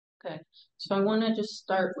Okay, so I want to just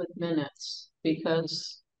start with minutes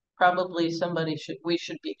because probably we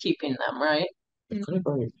should be keeping them, right? And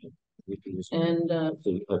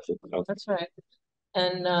that's right.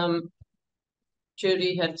 And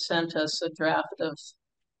Judy had sent us a draft of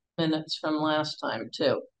minutes from last time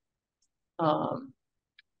too. Um,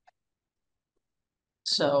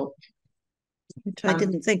 so Which I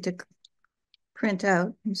didn't think to print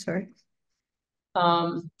out. I'm sorry.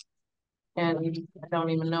 And I don't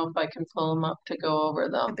even know if I can pull them up to go over I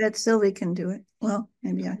them. bet Sylvie can do it. Well,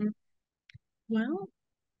 maybe I. Well,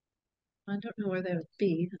 I don't know where they would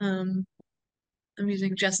be. I'm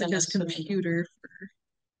using Jessica's computer for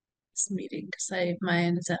this meeting because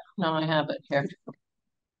mine is at home. No, I have it here.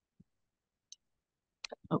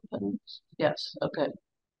 Open. Yes, okay.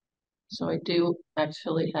 So I do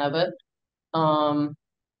actually have it.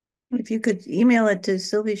 If you could email it to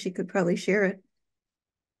Sylvie, she could probably share it.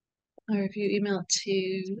 Or if you email it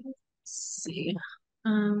to, let's see,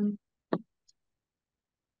 let's work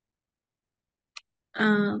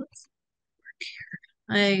here.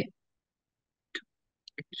 I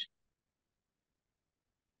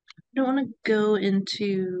don't want to go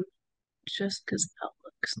into Jessica's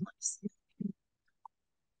Outlook. So let's see.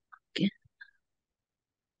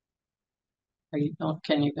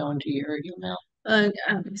 Can you go into your email?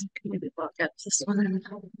 Maybe log out this one and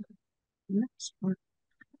next one.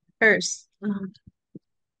 First.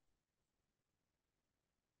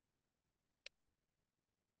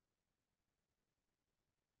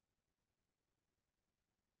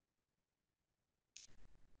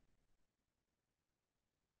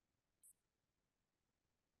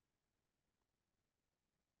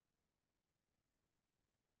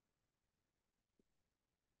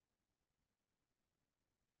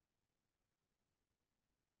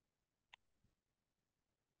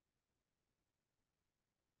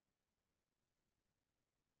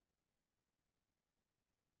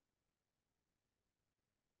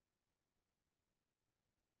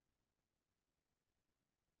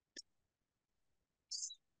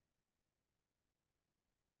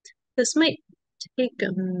 This might take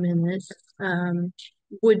a minute.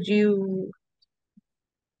 Would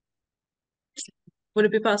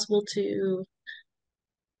it be possible to,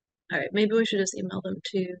 all right, maybe we should just email them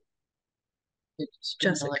to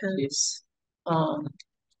Jessica's.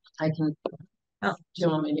 I can, Oh, do you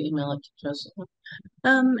want me to email it to Jessica?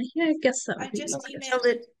 Yeah, I guess that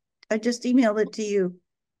would I just emailed it to you,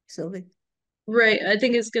 Sylvie. Right. I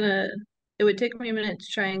think it would take me a minute to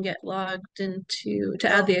try and get logged into, to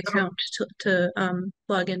add the account to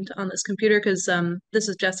log into on this computer because this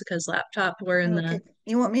is Jessica's laptop. We're in the.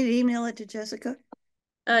 You want me to email it to Jessica?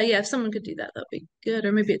 Yeah, if someone could do that, that'd be good.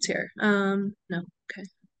 Or maybe it's here. No, okay.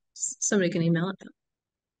 Somebody can email it.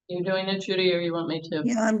 You doing it, Judy, or you want me to?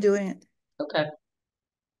 Yeah, I'm doing it. Okay.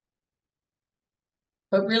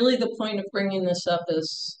 But really the point of bringing this up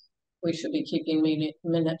is we should be keeping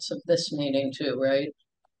minutes of this meeting too, right?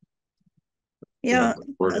 Yeah,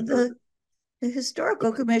 the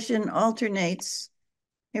historical commission alternates.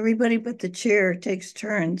 Everybody but the chair takes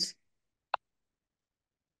turns.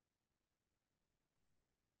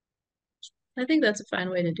 I think that's a fine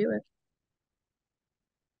way to do it.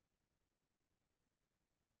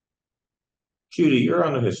 Judy, you're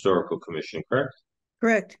on the historical commission, correct?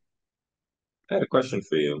 Correct. I had a question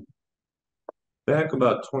for you. Back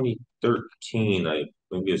about 2013, maybe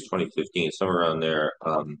it was 2015, somewhere around there,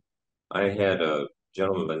 I had a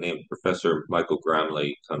gentleman named Professor Michael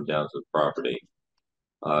Gramley come down to the property.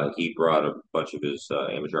 He brought a bunch of his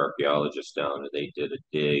amateur archaeologists down, and they did a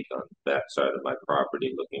dig on the backside of my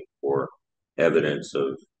property looking for evidence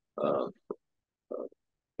of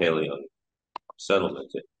Paleo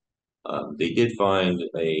settlement. They did find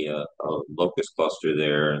a locust cluster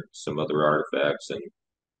there and some other artifacts, and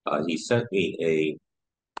he sent me a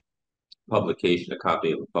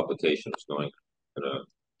copy of a publication that's going in a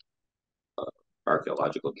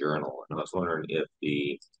archaeological journal, and I was wondering if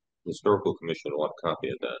the historical commission would want a copy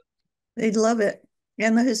of that. They'd love it,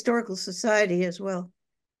 and the historical society as well.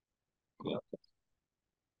 Yeah.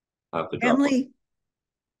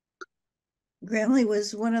 Gramley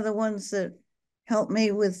was one of the ones that helped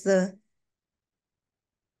me with the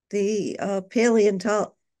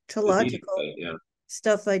paleontological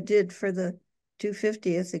stuff I did for the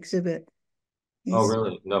 250th exhibit. Oh,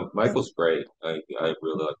 really? No, Michael's great. I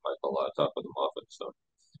really like Michael a lot. I talk with him often. So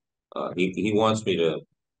he wants me to.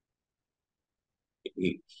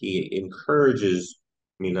 He encourages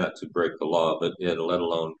me not to break the law, but let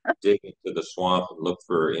alone dig into the swamp and look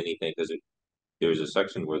for anything because there's a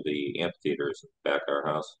section where the amphitheater is back our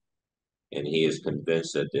house, and he is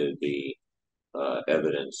convinced that there'd be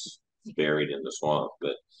evidence buried in the swamp,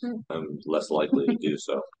 but I'm less likely to do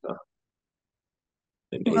so.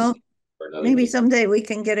 Well, maybe day. someday we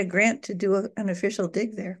can get a grant to do an official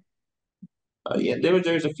dig there. Yeah,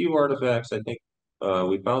 there's a few artifacts. I think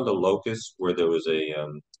we found a locust where there was a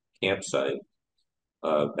campsite,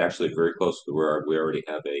 actually very close to where we already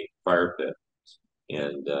have a fire pit,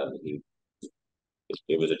 and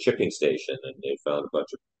it was a chipping station, and they found a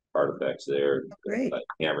bunch of artifacts there, Great.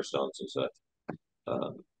 hammerstones and such.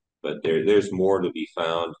 But there's more to be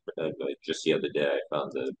found. Just the other day, I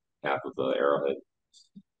found the half of the arrowhead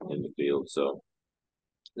in the field, so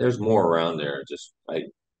there's more around there. Just I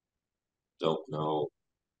don't know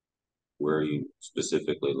where you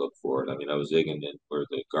specifically look for it. I mean, I was digging in where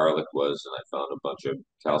the garlic was, and I found a bunch of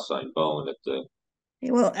calcined bone at the.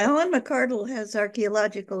 Well, Alan McCardle has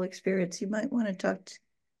archaeological experience. You might want to talk to,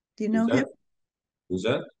 do you know him? Who's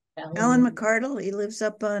that? Alan McCardle. He lives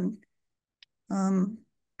up on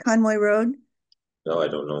Conway Road. No, I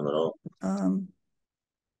don't know him at all.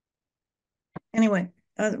 Anyway,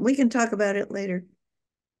 we can talk about it later.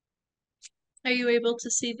 Are you able to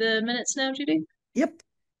see the minutes now, Judy? Yep.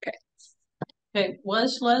 Okay,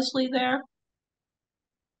 was Leslie there?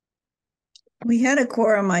 We had a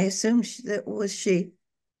quorum. I assume that was she.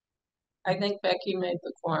 I think Becky made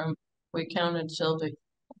the quorum. We counted Sylvie.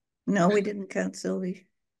 No, we didn't count Sylvie.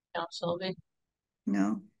 Count Sylvie?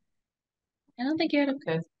 No. I don't think you had a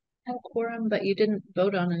quorum, but you didn't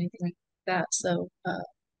vote on anything like that, so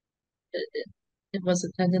it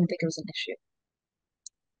wasn't. I didn't think it was an issue.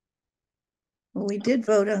 Well, we did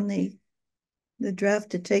vote on the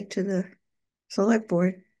draft to take to the select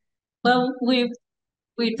board. Well, we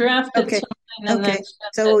drafted Okay. something and Okay. then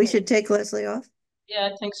So we should take Leslie off? Yeah,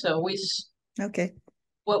 I think so. Okay.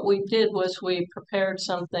 What we did was we prepared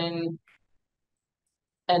something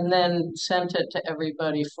and then sent it to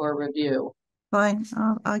everybody for review. Fine.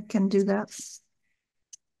 I can do that.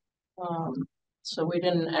 So we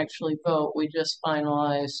didn't actually vote. We just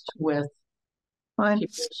finalized with Fine.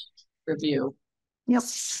 people's review. Yep.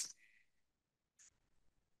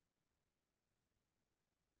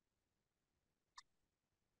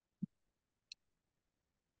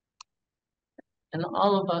 And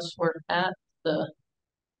all of us were at the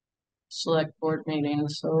select board meeting,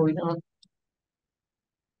 so we don't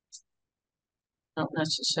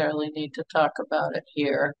necessarily need to talk about it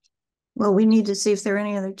here. Well, we need to see if there are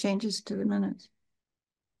any other changes to the minutes.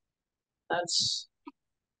 That's.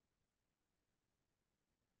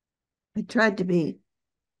 I tried to be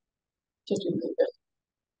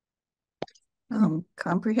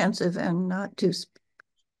comprehensive and not too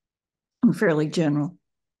fairly general.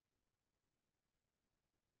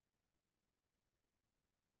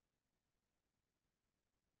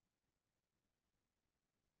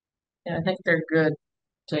 Yeah, I think they're good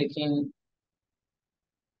taking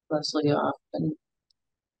Leslie off. And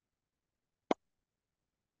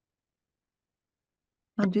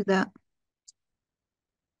I'll do that.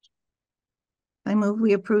 I move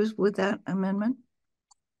we approve with that amendment.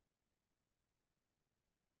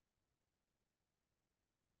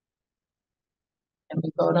 can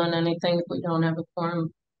we vote on anything if we don't have a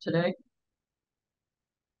quorum today?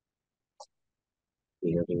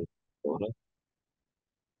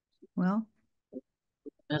 Well,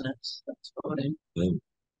 minutes, that's voting. Yeah,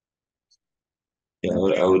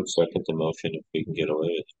 I would second the motion if we can get away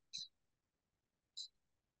with it.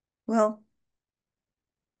 Well,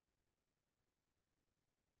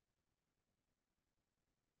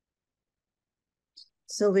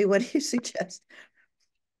 Sylvie, what do you suggest?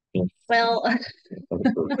 Well,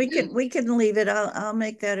 we can leave it. I'll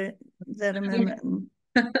make that amendment.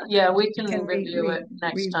 Yeah, we can review it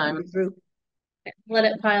next time. Let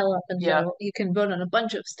it pile up and yeah, you can vote on a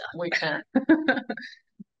bunch of stuff. We can.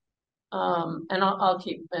 And I'll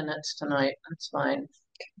keep minutes tonight. That's fine.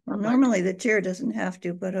 Well, normally the chair doesn't have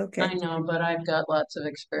to, but okay. I know, but I've got lots of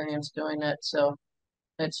experience doing it, so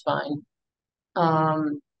it's fine.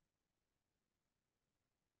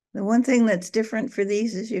 The one thing that's different for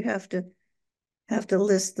these is you have to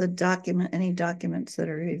list the any documents that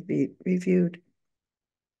are reviewed.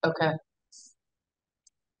 Okay.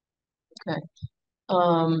 Okay.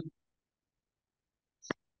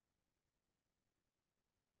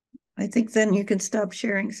 I think then you can stop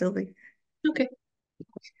sharing, Sylvie. Okay.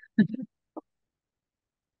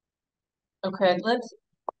 Okay,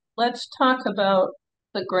 let's talk about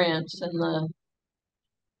the grants and the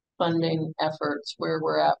funding efforts, where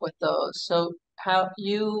we're at with those. So how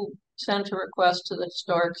you sent a request to the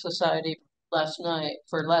Historic Society last night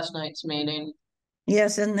for last night's meeting.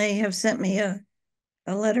 Yes, and they have sent me a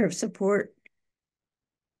letter of support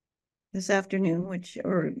this afternoon,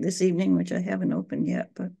 or this evening, which I haven't opened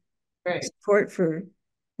yet, but Great. support for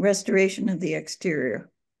restoration of the exterior.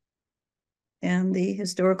 And the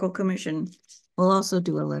Historical Commission will also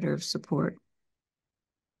do a letter of support.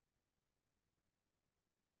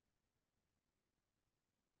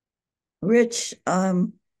 Rich, I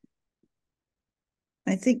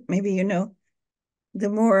think maybe you know, the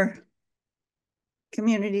more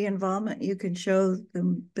community involvement you can show,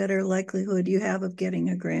 the better likelihood you have of getting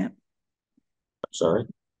a grant. I'm sorry?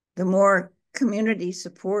 The more community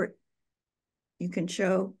support you can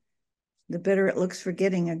show, the better it looks for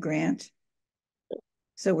getting a grant.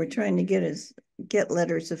 So we're trying to get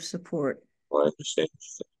letters of support. Well, I understand.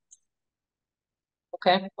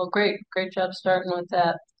 Okay, well, great job starting with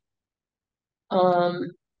that.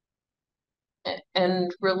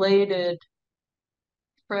 And related,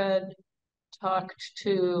 Fred talked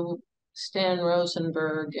to Stan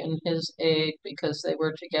Rosenberg and his aide because they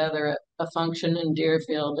were together at a function in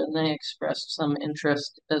Deerfield and they expressed some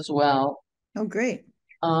interest as well. Oh, great.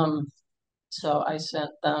 So I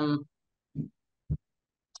sent them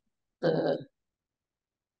the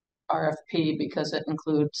RFP because it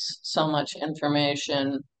includes so much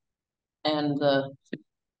information and the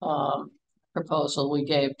proposal we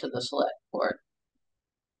gave to the select board.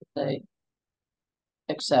 They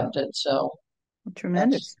accepted, so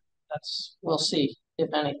Tremendous. that's we'll see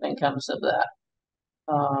if anything comes of that.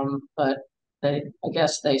 But I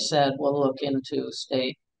guess they said we'll look into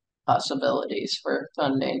state possibilities for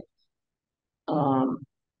funding.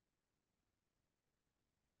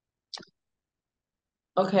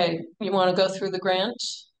 Okay, you want to go through the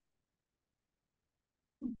grants?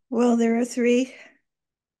 Well, there are three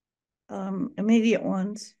immediate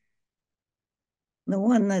ones. The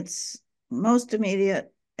one that's most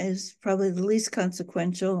immediate is probably the least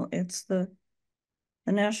consequential. It's the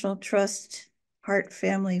National Trust Heart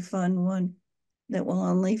Family Fund one that will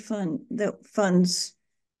only funds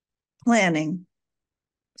planning.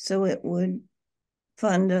 So it would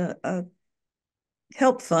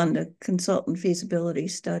help fund a consultant feasibility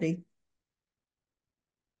study.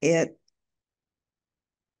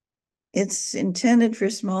 It's intended for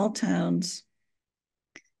small towns,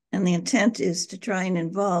 and the intent is to try and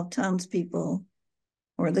involve townspeople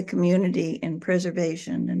or the community in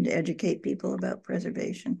preservation and to educate people about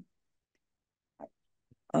preservation.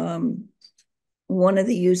 One of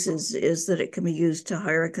the uses is that it can be used to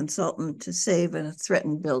hire a consultant to save a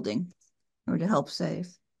threatened building or to help save,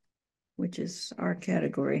 which is our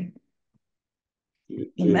category.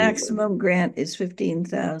 The maximum grant is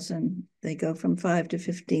 15,000. They go from 5 to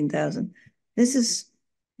 15,000. This is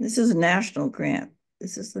a national grant.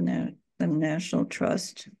 This is the National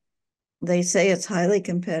Trust. They say it's highly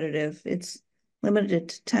competitive. It's limited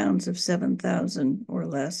to towns of 7,000 or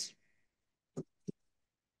less.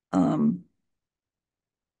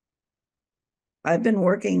 I've been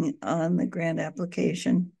working on the grant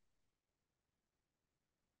application.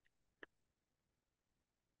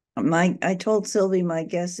 I told Sylvie my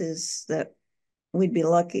guess is that we'd be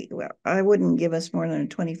lucky. Well, I wouldn't give us more than a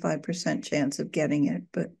 25% chance of getting it,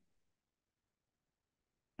 but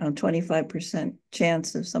a 25%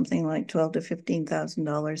 chance of something like $12,000 to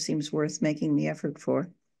 $15,000 seems worth making the effort for.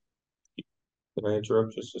 Can I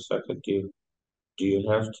interrupt just a second? Do you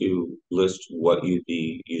have to list what you'd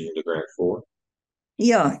be using the grant for?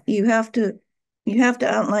 Yeah, you have to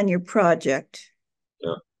outline your project.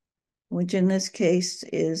 Yeah. Which in this case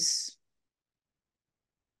is,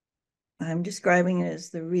 I'm describing it as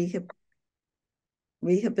the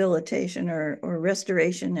rehabilitation or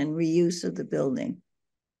restoration and reuse of the building.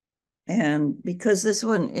 And because this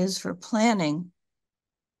one is for planning,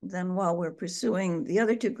 then while we're pursuing, the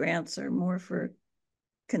other two grants are more for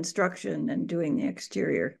construction and doing the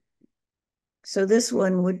exterior. So this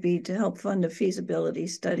one would be to help fund a feasibility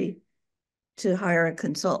study to hire a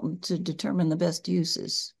consultant to determine the best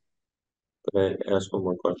uses. Can I ask one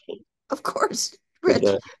more question? Of course, Rich.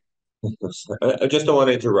 I just don't want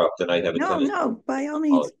to interrupt, and I have a tendency. No, by all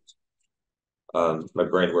means. My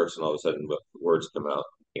brain works, and all of a sudden, words come out.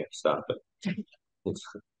 I can't stop it.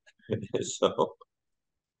 So,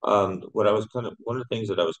 what I was one of the things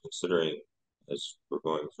that I was considering as we're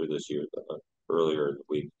going through this year, earlier in the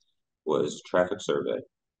week, was traffic survey,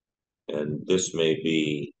 and this may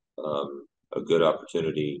be a good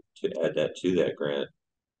opportunity to add that to that grant,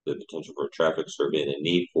 the potential for a traffic survey and a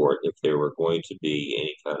need for it if there were going to be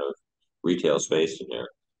any kind of retail space in there.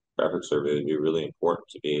 Traffic survey would be really important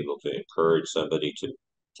to be able to encourage somebody to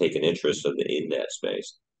take an interest in that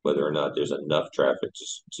space, whether or not there's enough traffic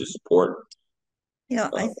to support. Yeah,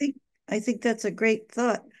 I think that's a great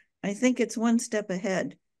thought. I think it's one step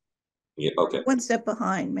ahead. Yeah, okay. One step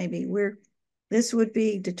behind, maybe. This would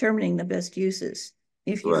be determining the best uses.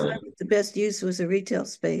 if you Right. found that the best use was a retail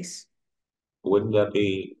space. Wouldn't that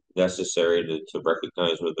be necessary to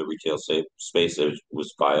recognize whether the retail space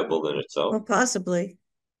was viable in itself? Well, possibly.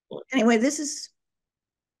 Anyway, this is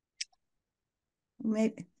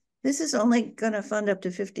only going to fund up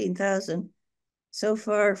to 15,000. So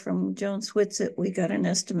far from Jones Whitsitt, we got an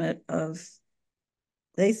estimate of,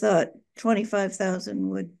 they thought 25,000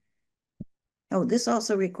 would. Oh, this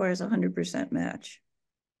also requires 100% match.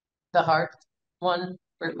 The heart one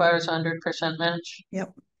requires 100% match.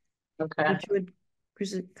 Yep. Okay. Which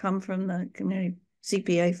would come from the community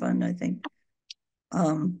CPA fund, I think.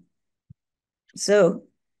 So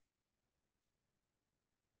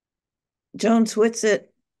Jones Whitsitt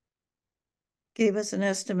gave us an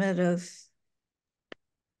estimate of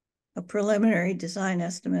a preliminary design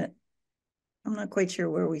estimate. I'm not quite sure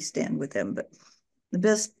where we stand with them, but the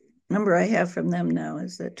best number I have from them now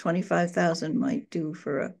is that 25,000 might do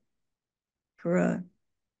for a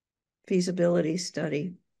feasibility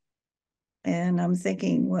study. And I'm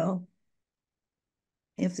thinking, well,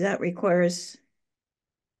 if that requires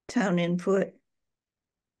town input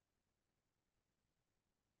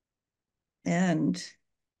and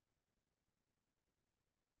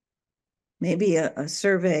maybe a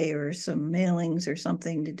survey or some mailings or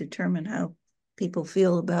something to determine how people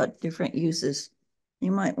feel about different uses,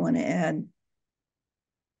 you might want to add,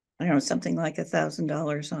 I don't know, something like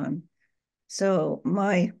 $1,000 on. So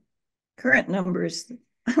my current numbers,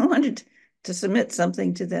 I wanted to submit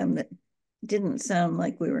something to them that didn't sound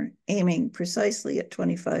like we were aiming precisely at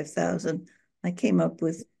 25,000. I came up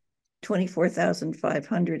with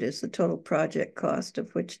 24,500 is the total project cost,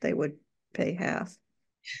 of which they would pay half.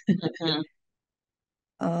 Mhm.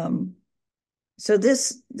 So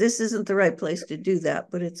this isn't the right place to do that,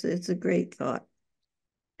 but it's a great thought.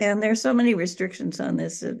 And there's so many restrictions on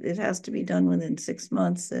this. It has to be done within 6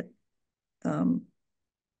 months.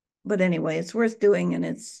 But anyway, it's worth doing, and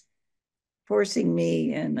it's forcing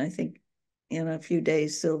me, and I think in a few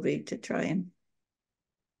days, Sylvie, to try and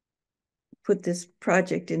put this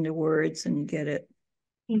project into words and get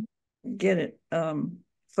it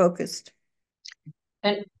focused.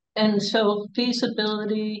 And so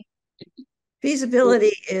feasibility.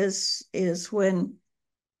 Feasibility is when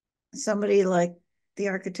somebody like the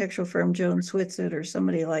architectural firm Jones Whitsitt or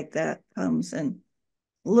somebody like that comes and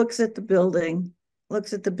looks at the building,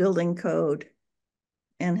 looks at the building code,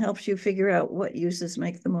 and helps you figure out what uses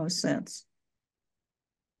make the most sense.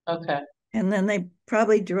 Okay. And then they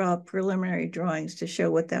probably draw preliminary drawings to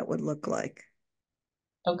show what that would look like.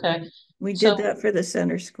 Okay. We So did that for the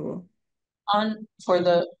center school. for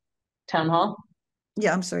the town hall.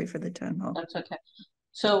 Yeah, I'm sorry, for the town hall. That's okay.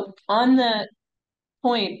 So on that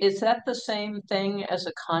point, is that the same thing as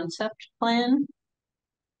a concept plan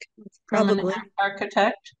from an Probably.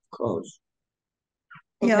 architect? Close.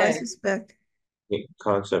 Yeah, I Okay. suspect. The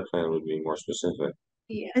concept plan would be more specific.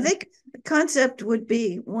 Yeah. I think the concept would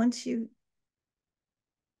be once you,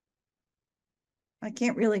 I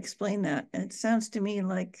can't really explain that. It sounds to me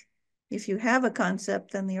like if you have a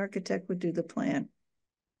concept, then the architect would do the plan.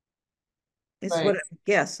 It's Right. what I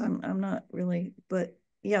guess. I'm not really, but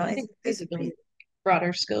yeah, I think feasibility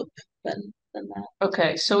broader scope than that.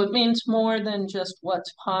 Okay, so it means more than just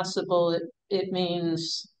what's possible. It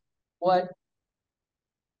means what,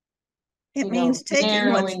 it you know, means taking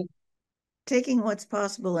narrowing. what's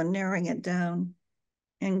possible and narrowing it down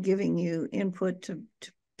and giving you input to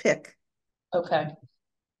pick. Okay.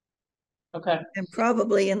 Okay. And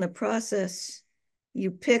probably in the process,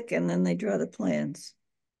 you pick and then they draw the plans.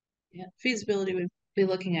 Yeah, feasibility would be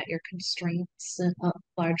looking at your constraints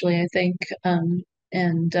largely, I think, and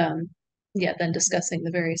yeah, then discussing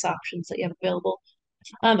the various options that you have available.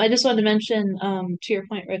 I just wanted to mention, to your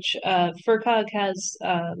point, Rich, FERCog has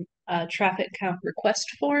a traffic count request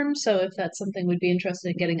form. So if that's something we'd be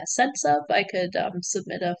interested in getting a sense of, I could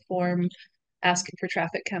submit a form asking for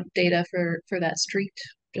traffic count data for that street,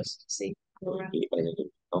 just to see. I think it'd be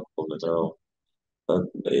helpful to know.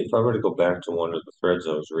 If I were to go back to one of the threads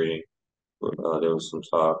I was reading, there was some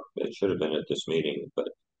talk, it should have been at this meeting, but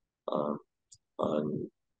um, on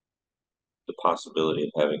the possibility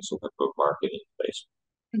of having some type of market in the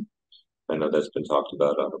basement. I know that's been talked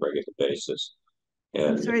about on a regular basis. I'm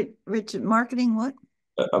And sorry, Richard, marketing what?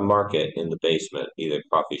 a market in the basement, either a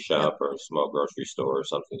coffee shop Yeah. or a small grocery store or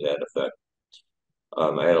something to that effect.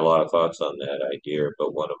 I had a lot of thoughts on that idea,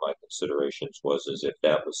 but one of my considerations was is if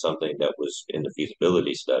that was something that was in the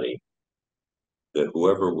feasibility study, that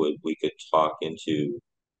whoever we could talk into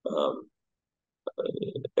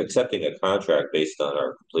accepting a contract based on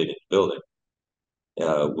our completed building.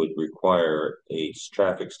 would require a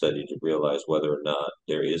traffic study to realize whether or not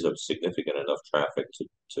there is a significant enough traffic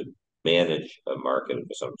to manage a market of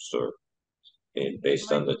some sort, and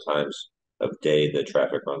based on the times of day that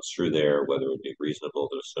traffic runs through there, whether it would be reasonable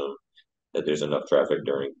to assume that there's enough traffic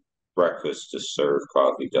during breakfast to serve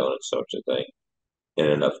coffee, donuts, such a thing, and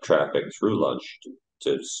enough traffic through lunch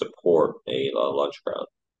to support a lunch crowd.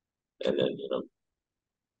 And then,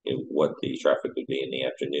 what the traffic would be in the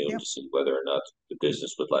afternoon to see whether or not the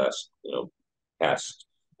business would last, past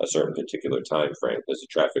a certain particular time frame. Because the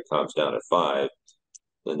traffic calms down at 5,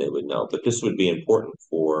 then they would know. But this would be important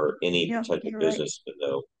for any potential business to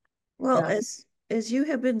know. Well, as you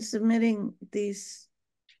have been submitting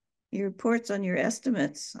your reports on your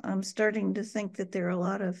estimates, I'm starting to think that there are a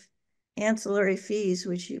lot of ancillary fees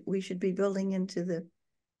which we should be building into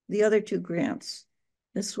the other two grants.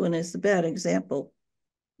 This one is the bad example,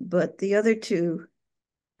 but the other two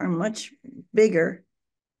are much bigger,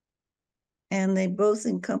 and they both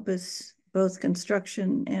encompass both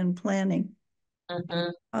construction and planning.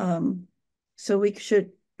 So we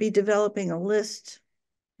should be developing a list,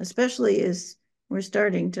 especially as we're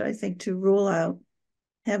starting to, I think, to rule out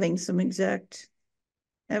having some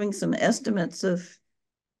estimates of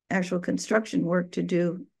actual construction work to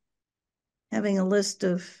do, having a list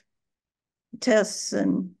of tests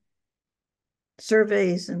and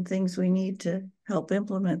surveys and things we need to help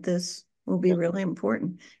implement this will be really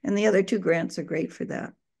important. And the other two grants are great for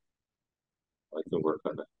that. I can work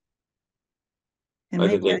on that. And I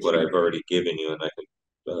can take what I've already given you and I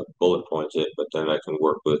can bullet point it, but then I can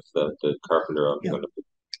work with the carpenter.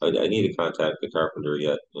 I need to contact the carpenter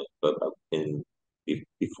yet, but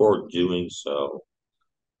before doing so,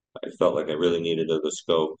 I felt like I really needed to know the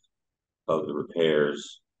scope of the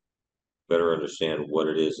repairs, better understand what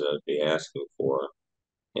it is that I'd be asking for,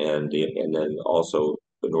 and then also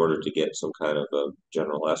in order to get some kind of a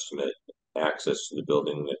general estimate, access to the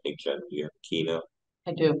building. I think Jen, you have a key now.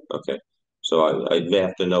 I do. Okay. So I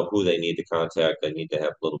have to know who they need to contact. I need to have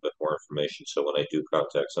a little bit more information. So when I do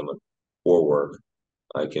contact someone for work,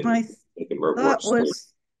 I can my work thought smooth.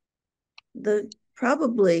 was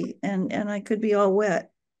probably, and I could be all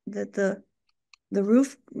wet, that the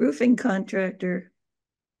roofing contractor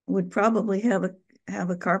would probably have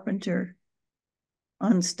a carpenter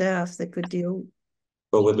on staff that could deal.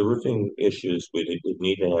 But with the roofing issues, we'd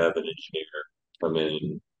need to have an engineer come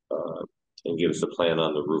in and give us a plan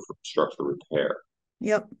on the roof structure repair.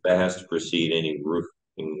 Yep. That has to precede any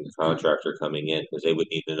roofing contractor coming in, because they would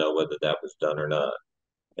need to know whether that was done or not.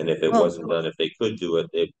 And if it wasn't done, if they could do it,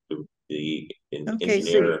 the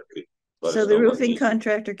engineer could let us the know roofing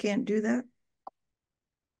contractor can't do that?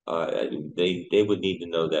 They would need to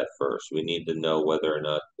know that first. We need to know whether or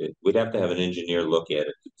not we'd have to have an engineer look at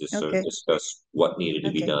it to just sort of discuss what needed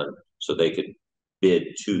to be done, so they could bid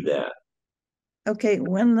to that. Okay,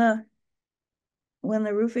 when the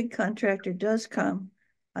roofing contractor does come,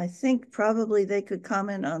 I think probably they could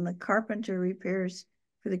comment on the carpenter repairs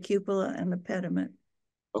for the cupola and the pediment.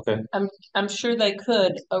 Okay. I'm sure they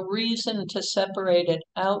could. A reason to separate it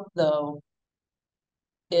out, though,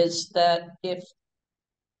 is that if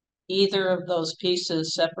either of those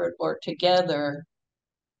pieces, separate or together,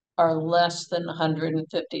 are less than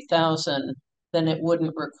 150,000, then it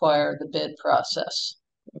wouldn't require the bid process.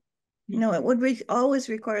 No, it would always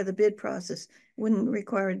require the bid process. Wouldn't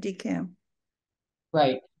require a decam.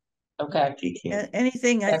 Right. Okay.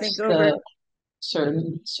 Anything I think over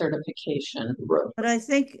the certification. Right. But I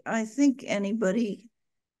think anybody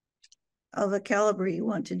of a caliber you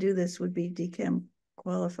want to do this would be decam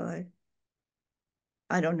qualified.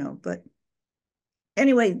 I don't know, but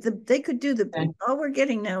anyway, they could do all we're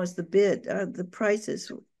getting now is the bid, the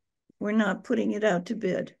prices. We're not putting it out to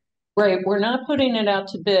bid. Right, we're not putting it out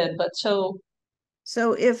to bid, but so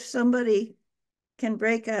if somebody can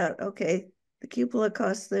break out, okay, the cupola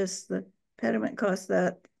costs this, the pediment costs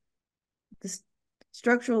that, the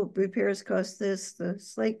structural repairs cost this, the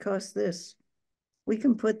slate costs this, we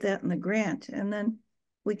can put that in the grant, and then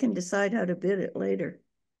we can decide how to bid it later.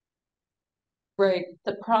 Right.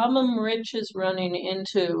 The problem Rich is running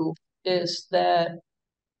into is that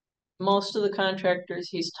most of the contractors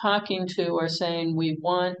he's talking to are saying we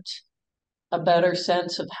want a better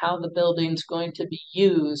sense of how the building's going to be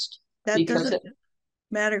used. That doesn't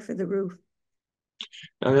matter for the roof.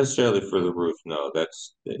 Not necessarily for the roof, no. It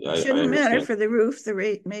shouldn't matter for the roof,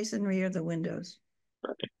 the masonry, or the windows.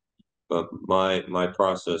 Right. But my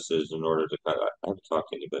process is, in order to I haven't talked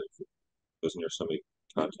to anybody. Wasn't there somebody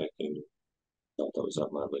contacting me? That was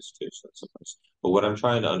on my list too, so that's nice. But what I'm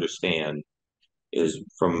trying to understand is,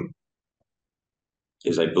 from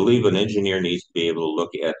is I believe an engineer needs to be able to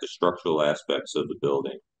look at the structural aspects of the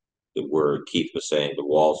building, where Keith was saying the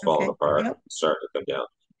walls falling Okay, apart, yep, starting to come down,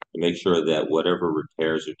 to make sure that whatever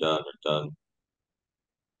repairs are done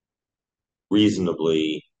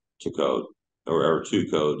reasonably to code or to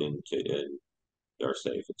code and are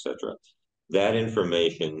safe, etc. That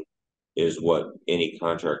information is what any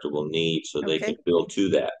contractor will need so they can okay, build to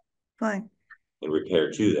that fine. and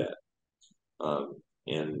repair to that.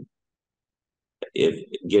 And if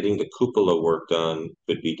getting the cupola work done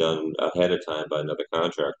could be done ahead of time by another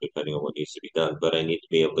contractor, depending on what needs to be done. But I need to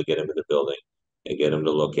be able to get him in the building and get him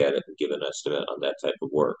to look at it and give an estimate on that type of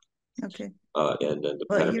work. Okay. And then the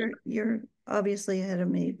Well, pediment. you're obviously ahead of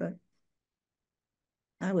me, but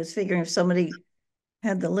I was figuring if somebody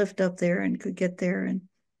had the lift up there and could get there and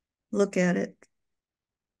look at it,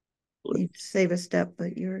 you'd save a step,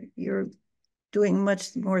 but you're doing a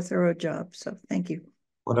much more thorough job. So thank you.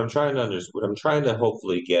 What I'm trying to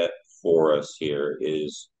hopefully get for us here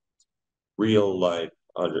is real life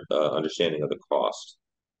understanding of the cost.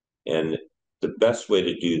 And the best way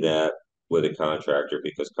to do that with a contractor,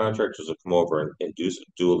 because contractors will come over and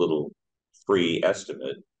do a little free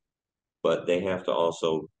estimate, but they have to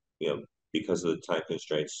also, because of the time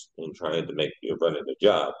constraints and trying to make running the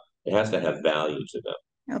job, it has to have value to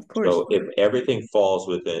them. Of course. So if everything falls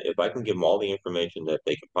within, if I can give them all the information that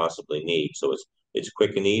they could possibly need, so it's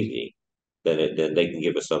quick and easy, then they can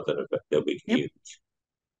give us something that we can Yep. use.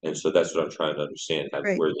 And so that's what I'm trying to understand,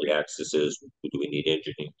 Great. where the axis is. Do we need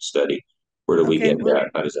engineering study? Where do we Okay, get well,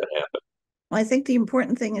 that? How does that happen? I think the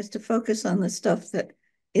important thing is to focus on the stuff that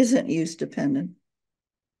isn't use dependent.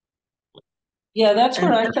 Yeah, that's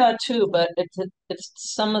what And I thought too, but it's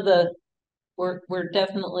some of the, we're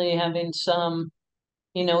definitely having some,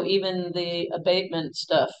 even the abatement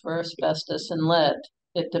stuff for asbestos and lead,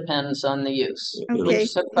 it depends on the use, okay, which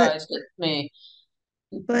surprised me.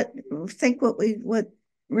 but think what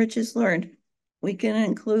Rich has learned. We can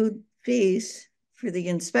include fees for the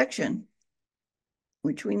inspection,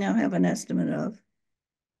 which we now have an estimate of,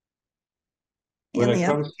 When in the it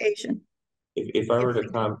comes, application. if I If were to we,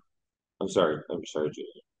 come, I'm sorry, Julie.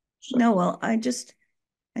 no, well, I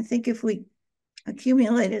think if we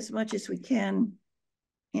accumulate as much as we can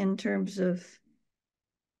in terms of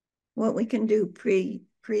what we can do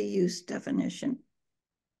pre-use definition.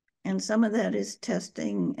 And some of that is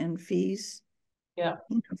testing and fees. Yeah.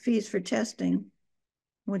 Fees for testing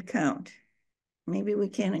would count. Maybe we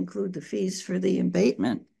can't include the fees for the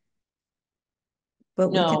abatement. But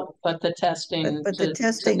we can, No, but the testing but the to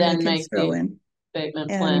testing we then can make throw the in. abatement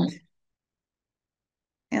plan.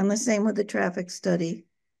 And the same with the traffic study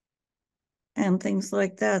and things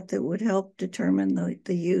like that that would help determine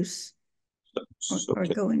the use or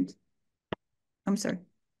Okay. going. I'm sorry.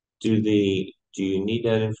 Do you need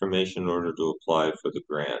that information in order to apply for the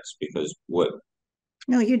grants? Because what?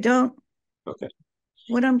 No, you don't. Okay.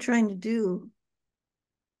 What I'm trying to do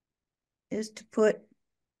is to put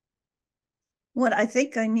what I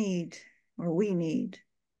think I need or we need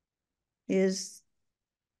is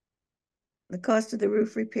the cost of the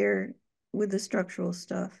roof repair with the structural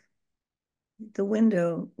stuff, the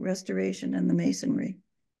window restoration and the masonry.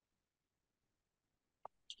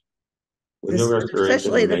 Window restoration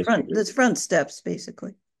Especially and the front steps,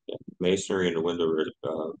 basically. masonry and the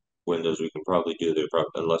windows we can probably do there,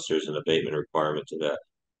 unless there's an abatement requirement to that.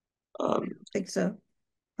 I think so.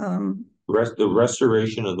 The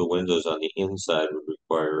restoration of the windows on the inside would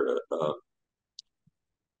require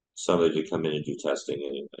somebody to come in and do testing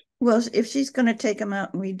anyway. Well, if she's going to take them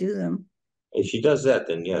out and redo them, If she does that,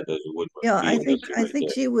 then yeah, those would yeah, be an issue I right think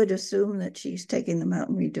there. she would assume that she's taking them out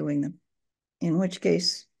and redoing them. In which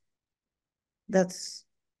case, that's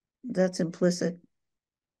implicit.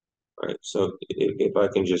 All right. So if I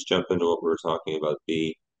can just jump into what we were talking about,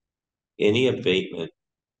 any abatement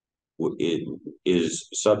is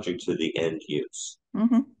subject to the end use.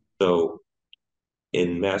 Mm-hmm. So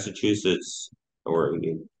in Massachusetts or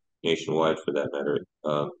nationwide for that matter,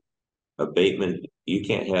 abatement, you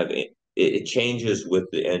can't have it changes with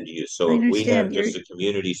the end use. I So if we have understand just a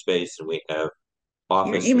community space and we have your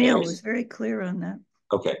office email was space, very clear on that.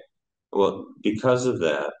 okay. Well, because of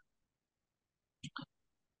that,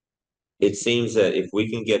 it seems that if we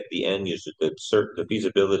can get the end use, the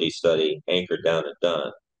feasibility study anchored down and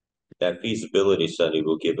done, that feasibility study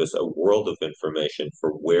will give us a world of information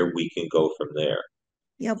for where we can go from there.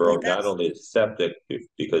 Yeah, For but not that's only the septic,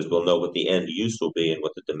 because we'll know what the end use will be and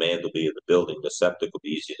what the demand will be of the building. The septic will be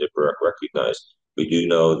easy to recognize. We do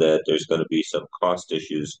know that there's going to be some cost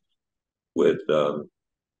issues with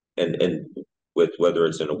and with whether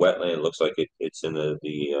it's in a wetland, it looks like it's in the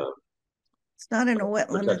It's not in a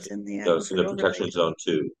wetland, it's protection. in the So it's in aquifer the overlay. protection zone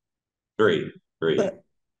 3.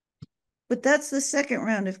 But that's the second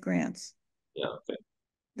round of grants. Yeah, okay.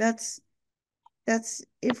 That's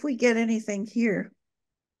if we get anything here,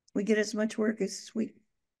 we get as much work as we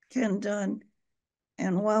can done.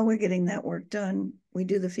 And while we're getting that work done, we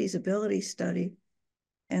do the feasibility study.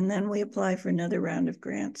 And then we apply for another round of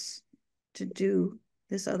grants to do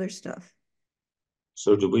this other stuff.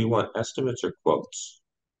 So do we want estimates or quotes?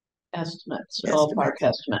 Estimates, ballpark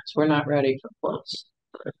Estimates. estimates. We're not ready for quotes.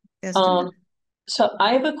 Estimate. So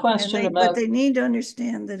I have a question but about, they need to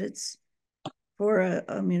understand that it's for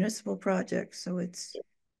a municipal project, so it's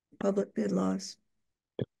public bid laws.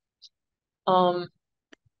 I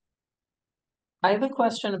have a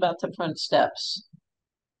question about the front steps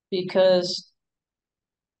because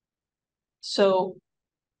so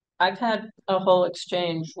I've had a whole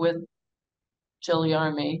exchange with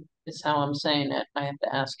Giuliarmi, is how I'm saying it. I have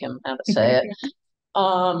to ask him how to say it.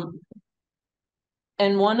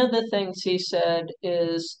 And one of the things he said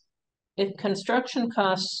is if construction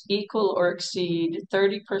costs equal or exceed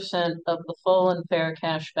 30% of the full and fair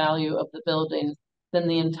cash value of the building, then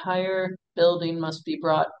the entire building must be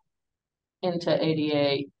brought into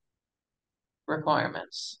ADA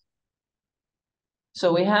requirements.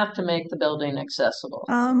 So we have to make the building accessible.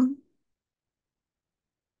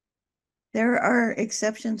 There are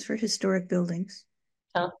exceptions for historic buildings.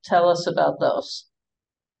 Tell us about those.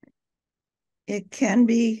 It can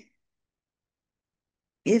be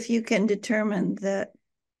if you can determine that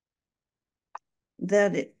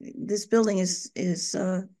this building is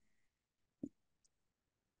what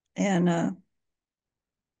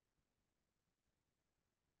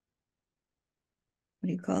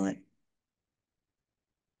do you call it?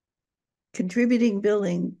 Contributing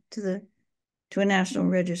building to a National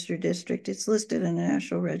Register district. It's listed in the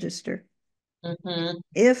National Register.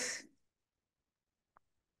 If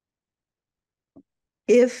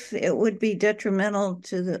it would be detrimental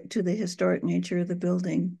to the historic nature of the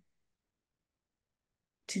building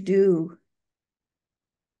to do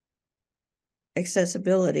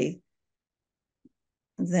accessibility,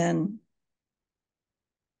 then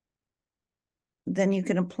you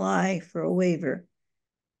can apply for a waiver.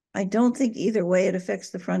 I don't think either way it affects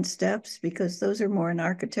the front steps because those are more an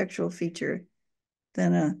architectural feature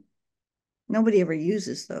than nobody ever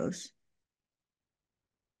uses those.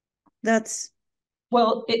 That's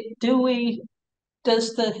well,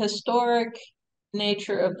 does the historic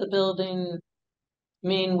nature of the building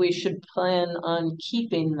mean we should plan on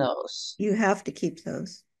keeping those? You have to keep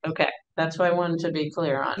those. Okay, that's what I wanted to be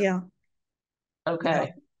clear on. Yeah.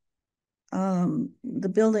 Okay. Yeah. The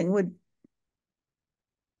building would,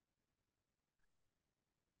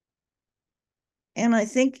 and I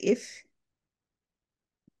think if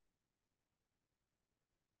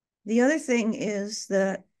the other thing is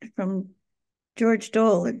that from George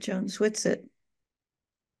Dole at Jones Whitsett,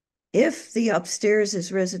 if the upstairs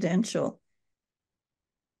is residential,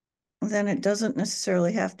 then it doesn't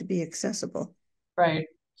necessarily have to be accessible. Right.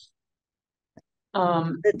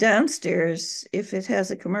 The downstairs, if it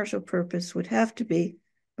has a commercial purpose, would have to be,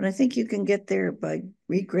 but I think you can get there by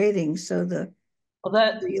regrading so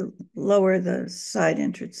you lower the side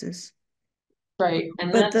entrances. Right,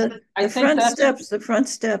 and but I think the front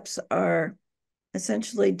steps are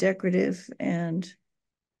essentially decorative and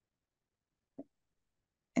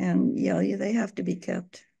yeah, they have to be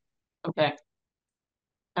kept. Okay.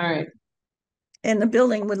 All right. And the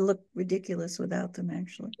building would look ridiculous without them,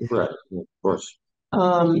 actually. Right, of course.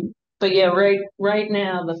 But yeah, right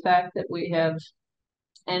now, the fact that we have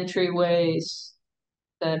entryways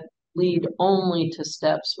that lead only to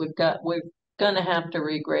steps, we're gonna have to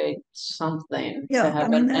regrade something to Yeah, I have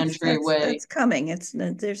mean, an entryway. that's coming.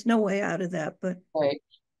 There's no way out of that, but Right.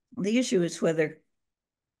 the issue is whether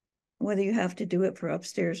you have to do it for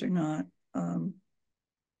upstairs or not.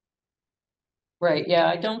 Right, yeah,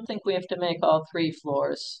 I don't think we have to make all 3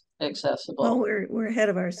 floors accessible. Well, we're ahead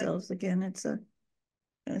of ourselves again.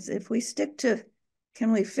 As if we stick to,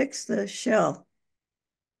 can we fix the shell?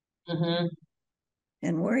 And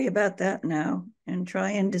worry about that now and try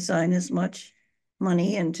and design as much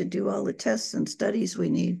money and to do all the tests and studies we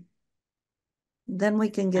need. Then we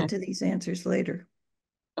can get to these answers later.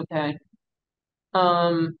 Okay.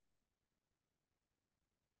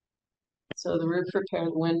 So the roof repair,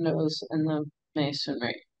 the windows, and the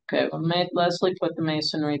masonry. Okay, well, Leslie put the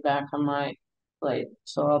masonry back on my plate,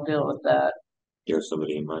 so I'll deal with that. You have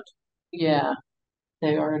somebody in mind? Yeah,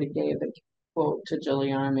 they already gave a quote to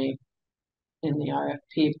Giuliarmi in the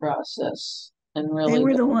RFP process, and really they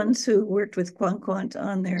were the ones who worked with Quant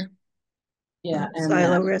on their and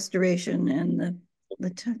silo restoration and the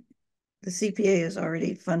the CPA has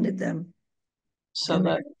already funded them, So and that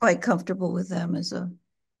they're quite comfortable with them as a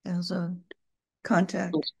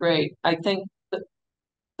contact. was great. I think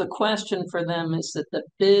the question for them is that the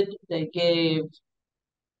bid they gave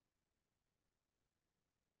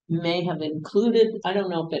may have included, I don't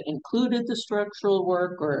know if it included the structural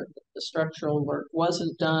work or the structural work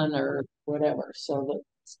wasn't done or whatever. So Well,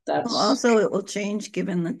 that's also, it will change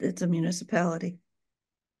given that it's a municipality.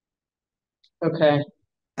 okay.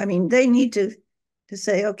 I mean, they need to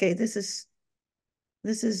say, okay, this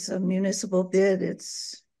is a municipal bid.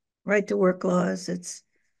 It's right to work laws. It's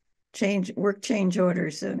work change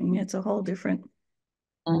orders. I mean, it's a whole different.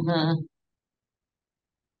 Mm-hmm.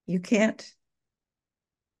 You can't.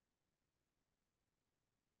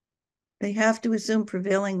 They have to assume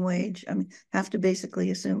prevailing wage. I mean, have to basically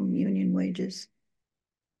assume union wages.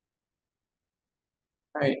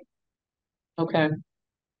 Right. Okay.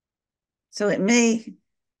 So it may.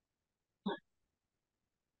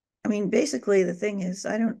 I mean, basically, the thing is,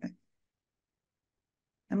 I'm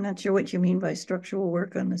not sure what you mean by structural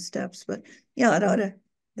work on the steps, but yeah,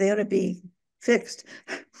 they ought to be fixed.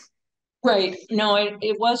 Right. No,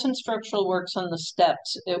 it wasn't structural works on the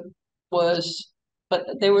steps. It was, but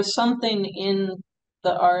there was something in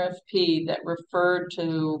the RFP that referred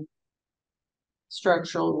to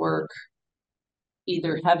structural work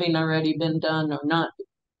either having already been done or not.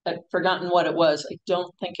 I've forgotten what it was. I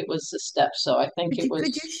don't think it was the steps, so I think it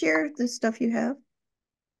Could you was share the stuff you have?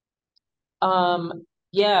 um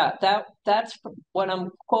yeah, that's what I'm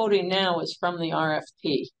quoting now is from the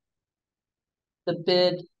RFP. The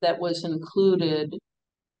bid that was included,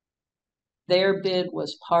 their bid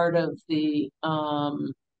was part of the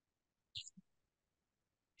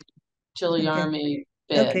Chile Okay. Army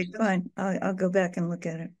bid. Okay, fine. I'll go back and look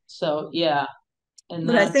at it. So yeah, and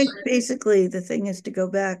But I that's think basically the thing is to go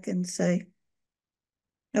back and say,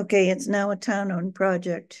 okay, it's now a town-owned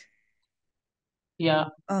project. yeah,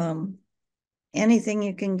 Anything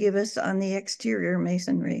you can give us on the exterior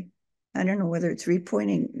masonry. I don't know whether it's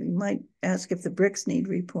repointing. You might ask if the bricks need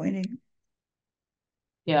repointing.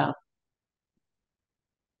 yeah.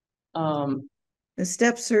 Um, The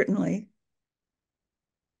steps certainly.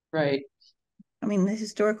 right. I mean, the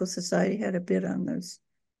Historical Society had a bid on those,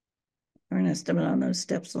 or an estimate on those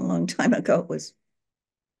steps a long time ago. It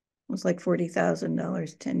was like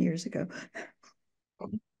 $40,000 10 years ago.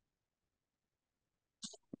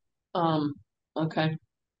 Um, okay.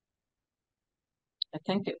 I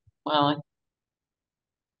think well,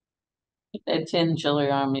 it's in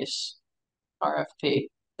Giuliani's RFP.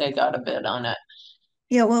 They got a bid on it.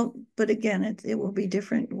 Yeah, well, but again, it will be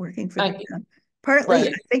different working for the I, town. Partly, right.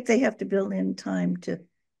 I think they have to build in time to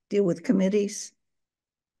deal with committees.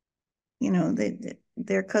 You know,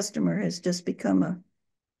 their customer has just become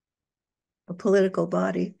a political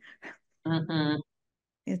body. Mm-hmm.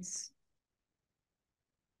 It's,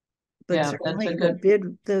 but Yeah, that's a certainly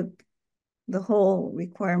good, the whole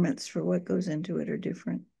requirements for what goes into it are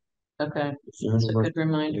different. okay. Is there That's any a work good that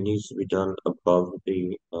reminder. needs to be done above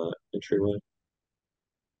the entryway?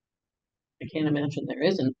 I can't imagine there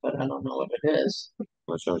isn't, but I don't know what it is.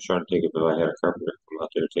 Which I was trying to think of if I had a carpenter come out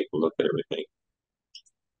there to take a look at everything.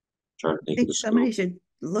 Trying to I think of think the somebody scope. should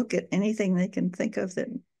look at anything they can think of that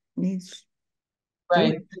needs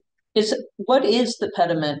Right. doing. What is the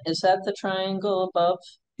pediment? Is that the triangle above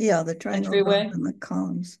Yeah, the triangle above entryway? and the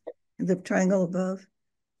columns. The triangle above.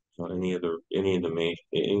 So any of the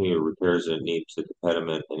repairs that need to the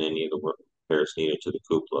pediment and any of the work repairs needed to the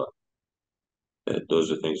cupola.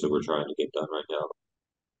 Those are things that we're trying to get done right now.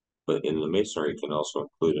 But in the masonry can also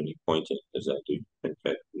include any pointing, because I do think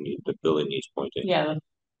that the building needs pointing. Yeah.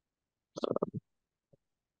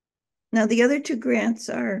 Now, the other two grants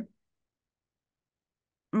are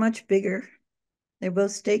much bigger. They're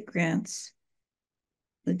both state grants.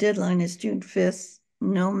 The deadline is June 5th,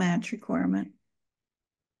 no match requirement.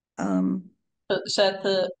 Is that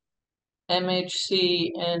the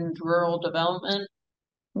MHC and rural development?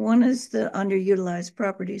 One is the underutilized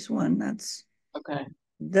properties one. Okay.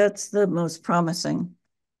 That's the most promising.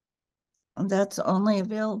 That's only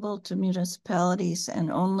available to municipalities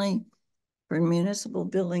and only for municipal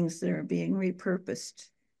buildings that are being repurposed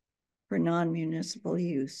for non-municipal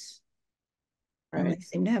use. And Right. they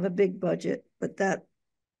seem to have a big budget, but that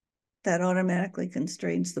automatically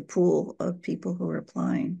constrains the pool of people who are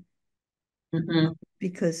applying Mm-hmm.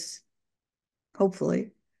 because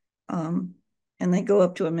hopefully, and they go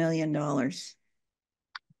up to $1 million.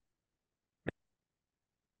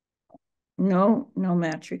 No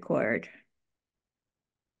match required.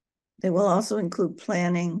 They will also include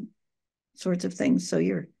planning sorts of things. So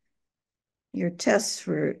your tests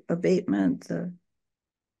for abatement, the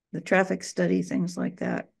the traffic study, things like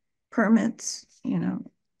that, permits,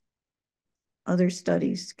 other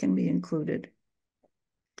studies can be included.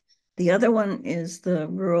 The other one is the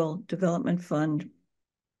Rural Development Fund.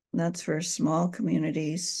 That's for small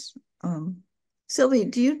communities. Sylvie,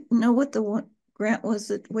 do you know what the grant was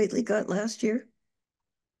that Whately got last year?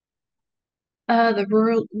 The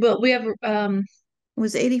rural, but It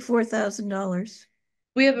was $84,000.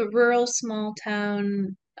 we have a rural small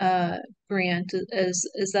town grant.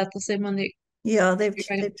 Is that the same one that Yeah, you're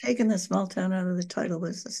talking? they've taken the small town out of the title, but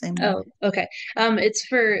it's the same one. Oh, okay. That's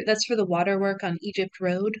for the water work on Egypt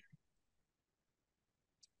Road.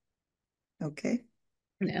 Okay.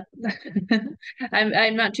 Yeah.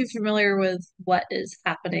 I'm not too familiar with what is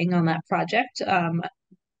happening on that project.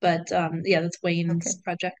 But yeah, that's Wayne's Okay.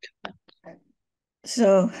 project.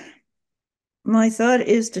 So my thought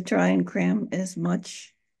is to try and cram as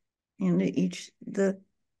much into each. The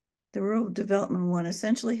rural development one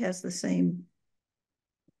essentially has the same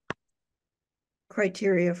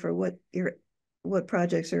criteria for what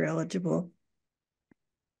projects are eligible.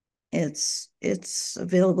 It's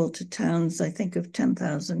available to towns, I think, of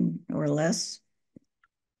 10,000 or less.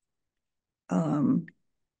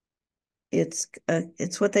 It's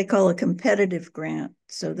what they call a competitive grant,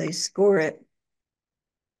 so they score it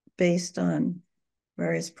based on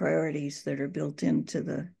various priorities that are built into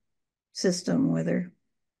the system, whether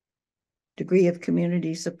degree of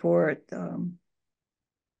community support,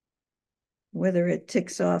 whether it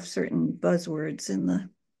ticks off certain buzzwords in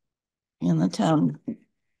the town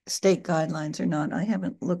state guidelines or not. I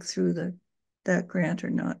haven't looked through that grant or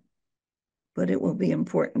not, but it will be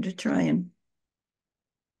important to try and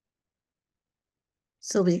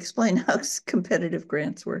Sylvie explain how competitive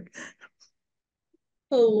grants work.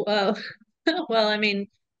 Oh, well, I mean,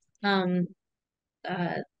 um,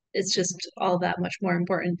 uh, it's just all that much more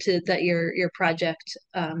important to that your project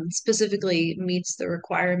specifically meets the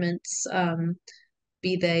requirements,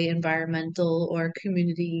 be they environmental or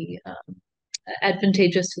community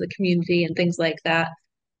advantageous to the community and things like that.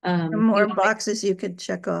 The You more want boxes you could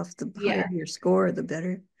check off, the yeah, higher your score, the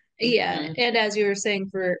better. yeah, and as you were saying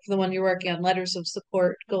for the one you're working on, letters of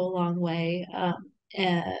support go a long way.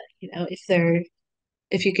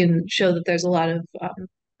 If you can show that there's a lot of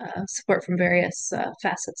support from various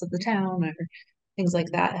facets of the town or things like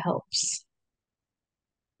that, helps.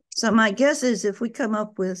 So my guess is if we come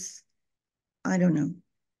up with, I don't know,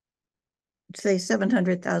 say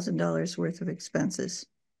 $700,000 worth of expenses,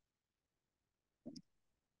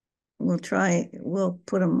 we'll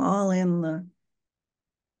put them all in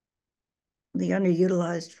the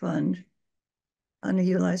underutilized fund,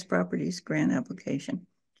 underutilized properties grant application.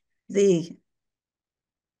 The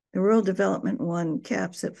rural development one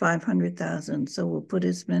caps at 500,000, so we'll put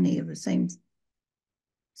as many of the same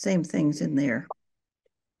things in there.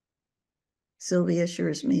 Sylvie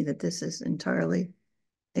assures me that this is entirely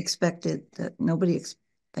expected, that nobody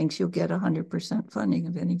thinks you'll get 100% funding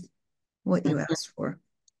of what you asked for.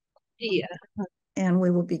 Yeah. And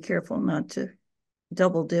we will be careful not to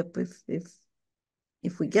double dip.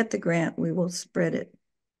 If we get the grant, we will spread it.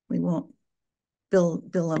 We won't bill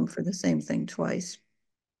them for the same thing twice.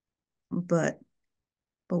 But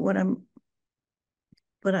what I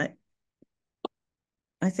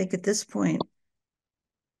think at this point,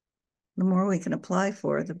 the more we can apply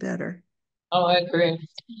for, the better. Oh, I agree.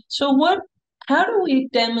 So how do we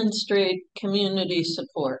demonstrate community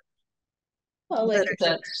support? Well, like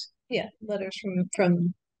Letters. letters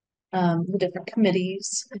from the different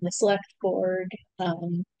committees and the select board.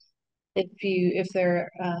 If they're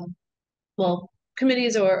well,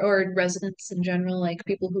 committees or residents in general, like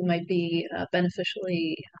people who might be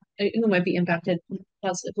who might be impacted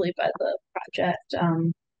positively by the project.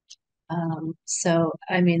 So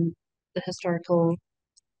I mean, the historical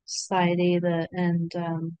society, let's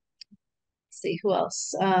see who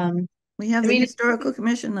else. We have I the mean, Historical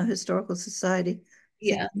Commission, the Historical Society. I think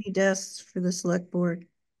yeah, we need to ask for the select board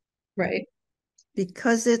right.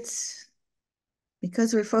 because we're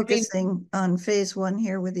I mean, focusing on phase one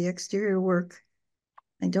here with the exterior work.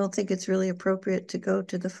 I don't think it's really appropriate to go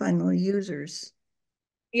to the final users.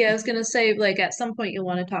 yeah, I was gonna say, like, at some point you'll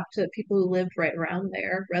want to talk to people who live right around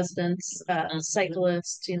there, residents,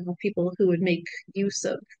 cyclists, people who would make use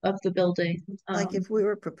of the building. Like if we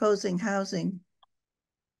were proposing housing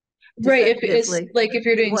Right, if it's definitively, like if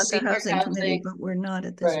you're we'd doing want the senior housing committee, housing, but we're not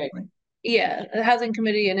at this Right. point. yeah, a housing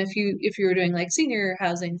committee, and if you were doing like senior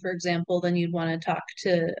housing, for example, then you'd want to talk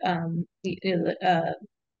to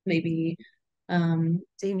maybe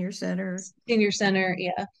Senior center. senior center,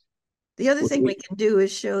 yeah. The other thing we can do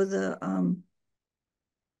is show the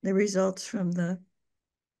results from the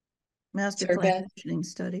master plan survey. commissioning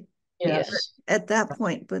study Yes. at that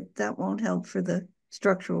point, but that won't help for the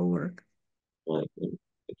structural work. Like,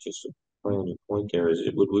 it's just a final point there is,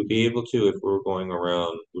 would we be able to, if we're going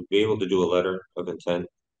around, would we be able to do a letter of intent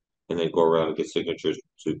and then go around and get signatures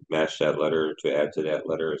to match that letter, to add to that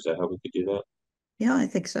letter? Is that how we could do that? Yeah, I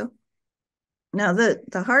think so. Now,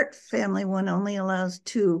 the Hart family one only allows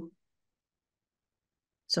two.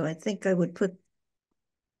 So I think I would put,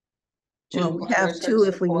 well, we have letters of two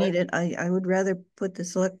if we support. need it. I would rather put the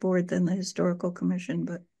select board than the historical commission,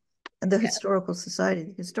 but the Yeah. historical society,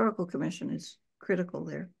 the historical commission is critical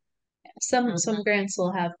there. Some grants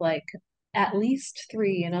will have like at least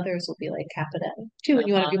 3, and others will be like cap it at 2, and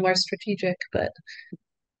you want to be more strategic, but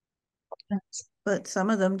But some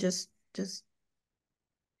of them just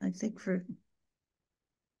I think for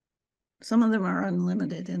some of them are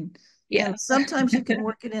unlimited, and sometimes you can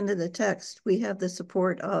work it into the text. We have the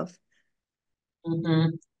support of.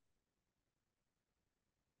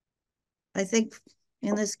 I think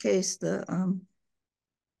in this case the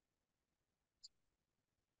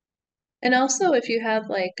And also, if you have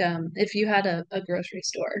like, if you had a grocery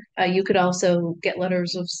store, you could also get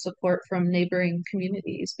letters of support from neighboring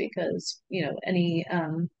communities because, any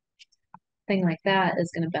thing like that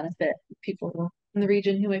is going to benefit people in the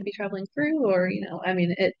region who might be traveling through, or, I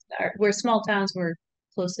mean, we're small towns, we're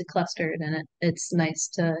closely clustered, and it's nice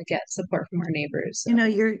to get support from our neighbors. So.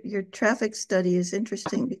 your traffic study is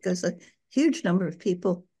interesting because a huge number of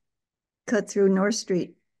people cut through North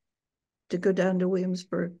Street to go down to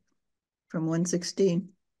Williamsburg from 116.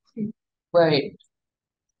 Right.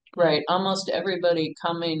 Right. Almost everybody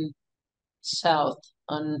coming south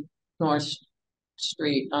on North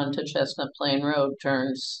Street onto Chestnut Plain Road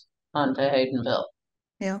turns onto Haydenville.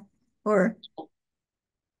 Yeah. Or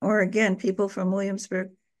again, people from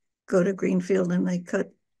Williamsburg go to Greenfield and they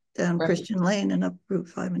cut down Right. Christian Lane and up Route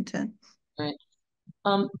 5 and 10. Right.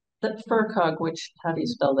 The FERCog, how do you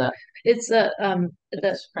spell that? It's the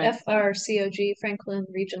Frank FRCOG, Franklin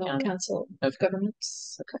Regional County. Council of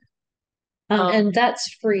Governments. Okay. And that's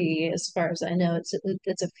free as far as I know. It's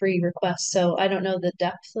a free request, so I don't know the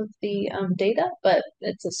depth of the data, but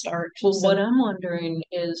it's a start. Well, So what I'm wondering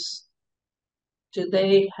is, do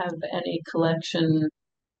they have any collection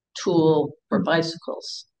tool for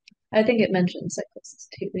bicycles? I think it mentions cyclists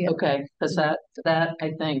too. Yeah. Okay, because that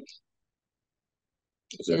I think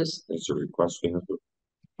Is a request we have to?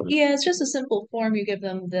 Yeah, it's just a simple form. You give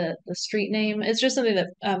them the street name. It's just something that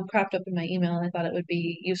cropped up in my email, and I thought it would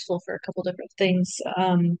be useful for a couple different things.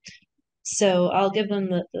 So I'll give them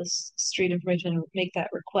the street information, make that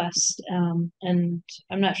request, and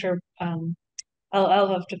I'm not sure. I'll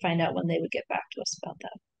have to find out when they would get back to us about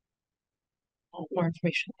that. More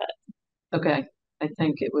information about it. okay. I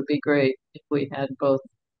think it would be great if we had both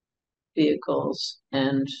vehicles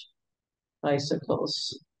and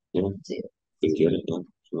bicycles. Yeah, we get it done.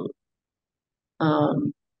 So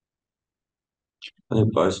Um, I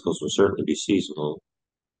think bicycles will certainly be seasonal,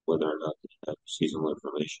 whether or not they have seasonal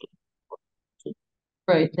information.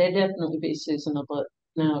 right, they definitely be seasonal, but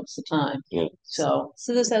now it's the time. Yeah. So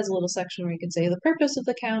this has a little section where you can say the purpose of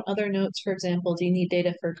the count, other notes, for example, do you need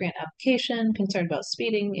data for grant application, concerned about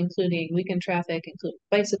speeding, including weekend traffic, including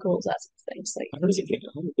bicycles, that sort of things. How do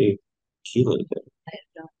they accumulate that? I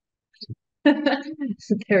don't know.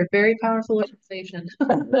 They're a very powerful organization.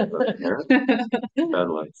 Bad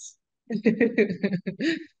lights.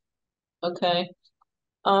 okay.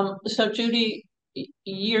 So Judy,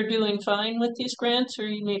 you're doing fine with these grants, or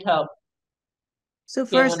you need help? So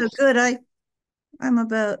far, so good. I'm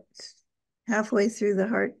about halfway through the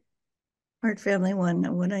Hart family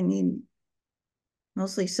one. What I need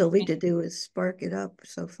mostly Sylvie to do is spark it up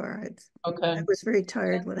so far. I was very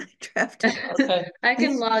tired when I drafted. Okay. I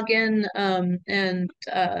can log in and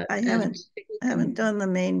I haven't done the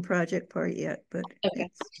main project part yet, but okay.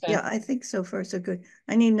 Yeah, I think so far so good.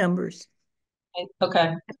 I need numbers.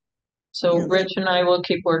 Okay. So Rich and I will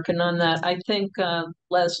keep working on that. I think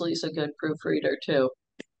Leslie's a good proofreader too.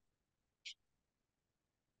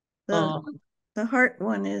 The Hart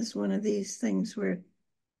one is one of these things where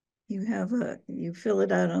you fill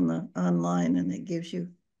it out online and it gives you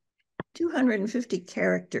 250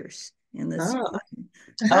 characters in this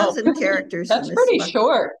 1,000 characters. That's pretty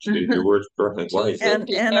short. Your words perfect.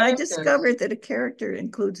 And I discovered that a character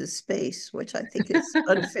includes a space, which I think is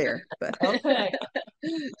unfair. But okay.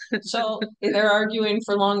 So they're arguing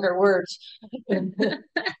for longer words.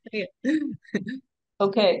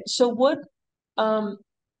 Okay. So what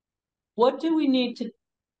do we need to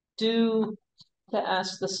do to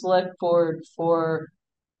ask the select board for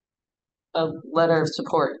a letter of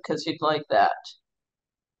support? Because you'd like that.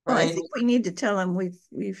 Well, I think we need to tell them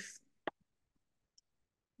we've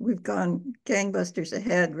we've gone gangbusters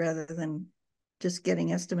ahead rather than just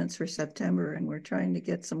getting estimates for September, and we're trying to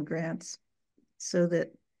get some grants so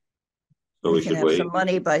that So we we can should have wait. some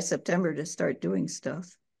money by September to start doing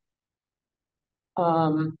stuff.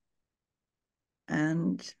 Um,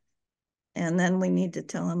 And then we need to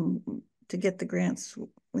tell them to get the grants,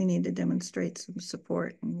 we need to demonstrate some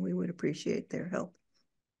support, and we would appreciate their help.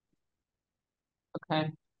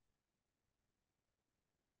 okay.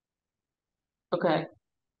 Okay,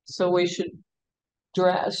 so we should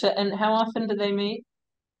draft, and how often do they meet?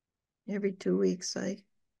 Every 2 weeks, Okay,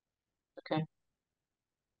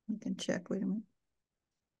 I can check, wait a minute.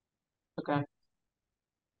 okay.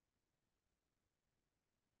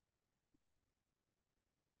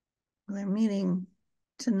 They're meeting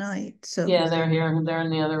tonight, so. Yeah, they're here, they're in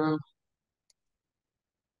the other room.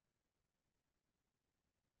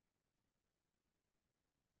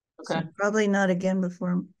 So Okay, probably not again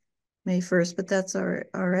before May 1st, but that's all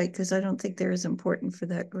right, because I don't think they're as important for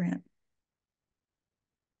that grant.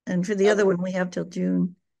 And for the other one, we have till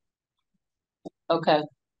June. okay.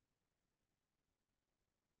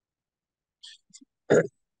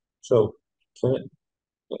 So can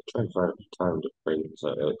I try and find a time to bring this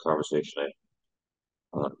conversation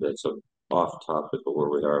that's off topic of where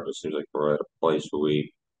we are, but it seems like we're at a place where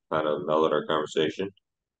we kind of mellowed our conversation.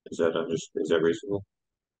 Is that reasonable?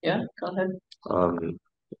 Yeah, go ahead. Um,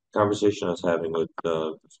 Conversation I was having with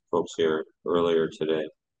folks here earlier today.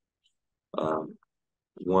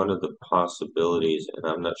 One of the possibilities, and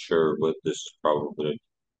I'm not sure what this is probably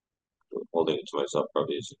holding it to myself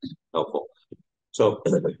probably is helpful. So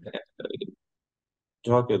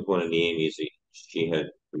talking with one of the Amy's, she had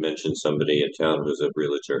mentioned somebody in town who's a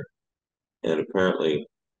realtor, and apparently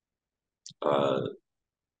uh,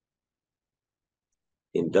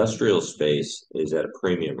 industrial space is at a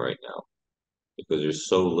premium right now because there's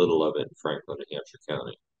so little of it in Franklin and Hampshire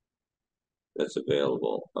County that's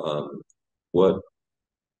available. What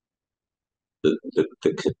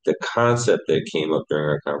the concept that came up during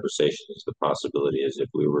our conversation is the possibility is if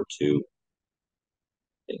we were to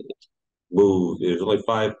move, there's only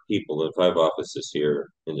 5 people and 5 offices here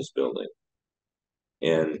in this building,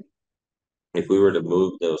 and if we were to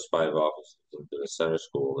move those 5 offices into the center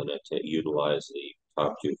school and to utilize the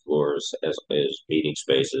top 2 floors as meeting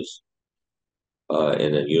spaces,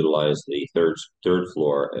 and then utilize the third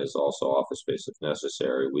floor as also office space if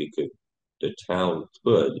necessary, the town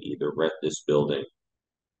could either rent this building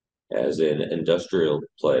as an industrial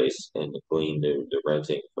place and glean the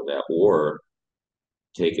renting from that, or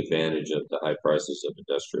take advantage of the high prices of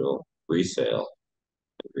industrial resale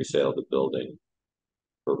the building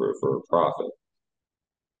for a profit.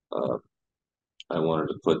 Uh, I wanted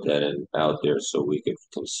to put that out there so we could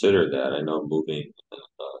consider that. I know moving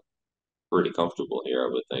pretty comfortable here, I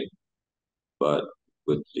would think, but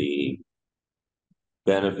with the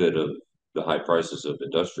benefit of the high prices of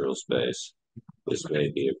industrial space, this may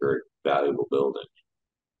be a very valuable building.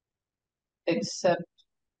 Except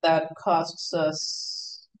that costs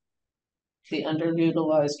us the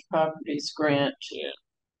underutilized properties grant. Yeah.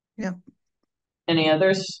 Yeah. Any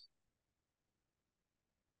others?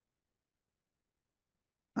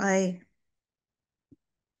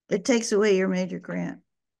 It takes away your major grant.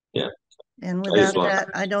 Yeah. And without that,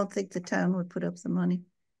 I don't think the town would put up the money.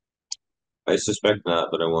 I suspect not,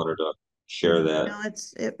 but I wanted to share that. No,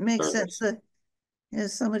 it makes sense that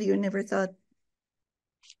as somebody who never thought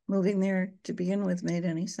moving there to begin with made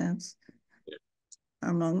any sense. Yeah.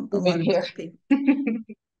 Among a lot of other people.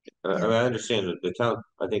 I understand that the town,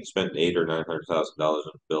 I think, spent $800,000 or $900,000 on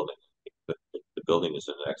the building. The building is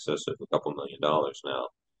in excess of a couple $1,000,000 now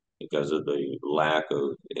because of the lack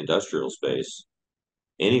of industrial space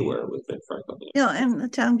anywhere within Franklin. Yeah, and the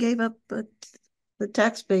town gave up the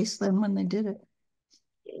tax base then when they did it.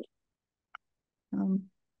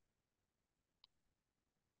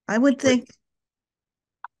 I would think,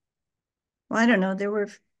 well, I don't know,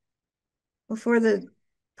 before the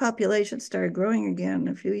population started growing again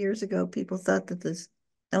a few years ago, people thought that this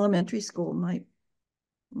elementary school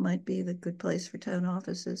might be the good place for town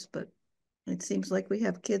offices, but it seems like we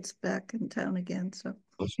have kids back in town again, so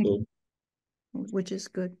That's good. Which is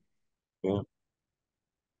good. Yeah.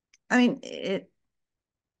 I mean,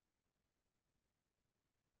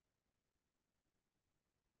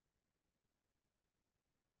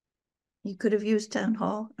 you could have used town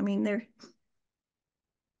hall. I mean,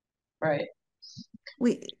 Right.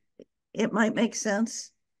 It might make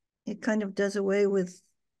sense. It kind of does away with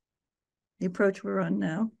the approach we're on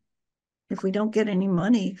now. If we don't get any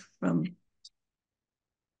money from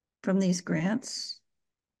these grants,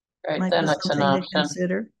 Right, might then be it's an something to option.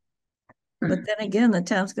 consider. But then again, the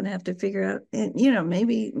town's gonna have to figure out, and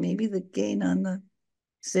maybe the gain on the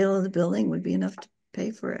sale of the building would be enough to pay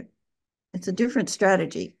for it. It's a different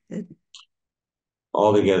strategy.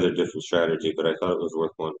 Altogether different strategy, but I thought it was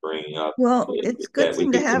worth one bringing up. Well, it's a good That we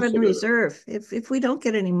thing to could have in consider. reserve. If we don't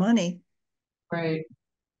get any money, Right.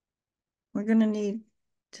 we're gonna need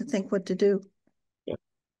to think what to do. Yeah.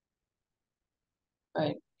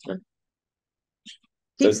 Right. Sure.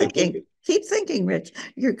 Keep So thinking. Keep thinking, Rich.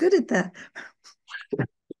 You're good at that.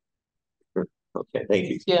 Okay, thank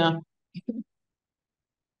you. Yeah.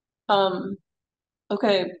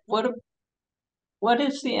 Okay, what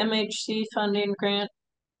is the MHC funding grant,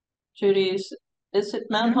 Judy? Is it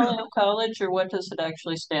I Mount don't know. Holyoke College, or what does it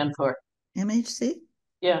actually stand for? MHC?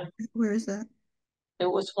 Yeah, Where is that? it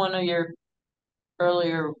was one of your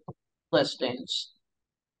earlier listings.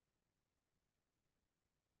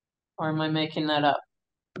 Or am I making that up?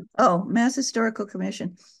 Oh, Mass Historical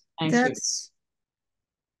Commission. Thank you.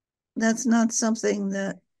 That's not something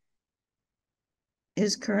that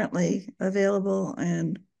is currently available,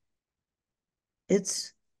 and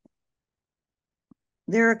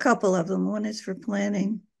there are a couple of them. One is for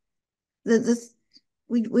planning.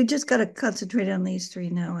 We just got to concentrate on these three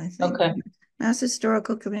now, I think. Okay. Mass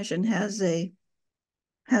Historical Commission has a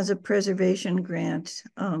preservation grant.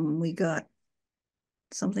 We got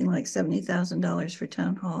something like $70,000 for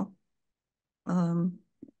town hall.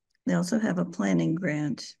 They also have a planning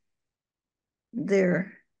grant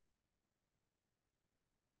there.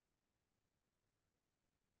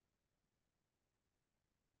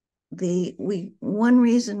 One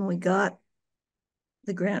reason we got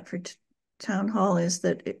the grant for town hall is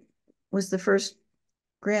that it was the first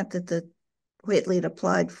grant that the Whately had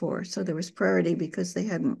applied for, so there was priority because they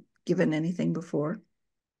hadn't given anything before.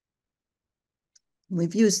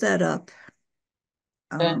 We've used that up.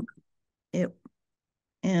 Okay.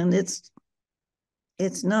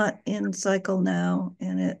 It's not in cycle now,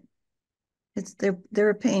 and they're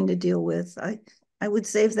a pain to deal with. I would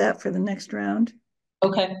save that for the next round.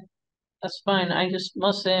 Okay, that's fine. I just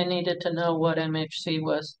mostly I needed to know what MHC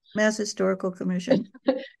was. Mass Historical Commission.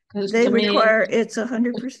 Because They to me, require, it's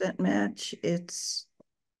 100% match.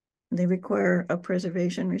 They require a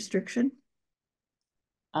preservation restriction,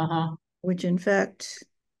 which in fact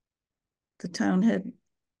the town had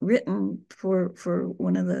written for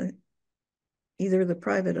one of either the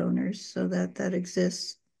private owners, so that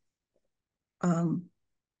exists.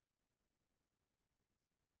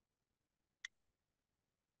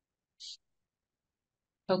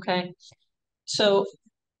 Okay, so,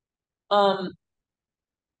 all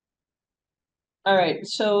right,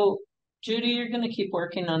 so Judy, you're gonna keep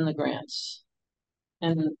working on the grants.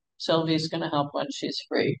 And Sylvie's gonna help when she's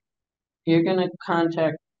free. You're gonna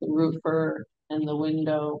contact the roofer and the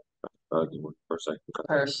window person.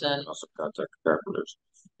 Also contact carpenters.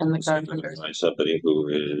 And the See if I can carpenters. find somebody who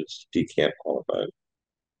is decamp qualified.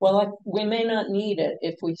 Well, we may not need it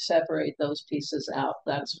if we separate those pieces out.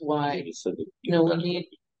 That's why, You said that we need,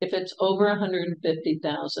 if it's over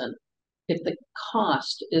 150,000, if the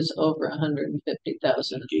cost is over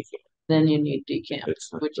 150,000, decamp. then you need decamp, which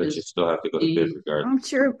But you is still have to go to bid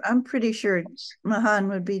regardless. I'm pretty sure Mahan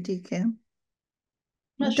would be decamp.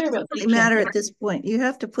 not It sure doesn't about really decamp. matter at this point. You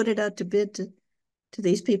have to put it out to bid to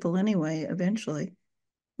these people anyway, eventually.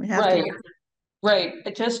 We have Right, to. right.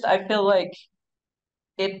 I feel like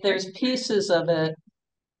if there's pieces of it,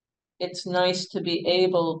 it's nice to be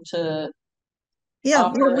able to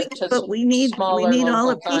Yeah, well, offer it to but we smaller need all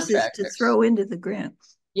the local pieces to contractors. throw into the grant.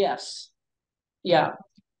 Yes. Yeah.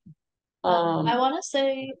 I want to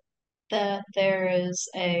say that there is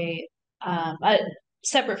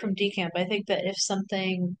separate from decamp. I think that if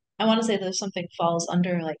something, I want to say that if something falls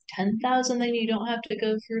under like 10,000, then you don't have to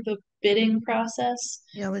go through the bidding process.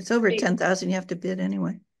 Yeah, when it's over 10,000, you have to bid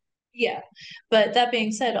anyway. Yeah, but that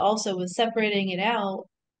being said, also with separating it out,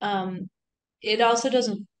 it also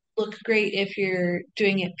doesn't look great if you're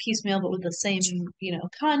doing it piecemeal, but with the same,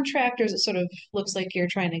 contractors. It sort of looks like you're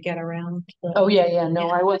trying to get around the. Oh, yeah. No,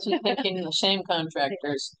 I wasn't thinking the same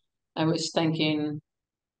contractors. I was thinking,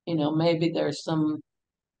 maybe there's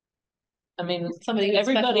I mean,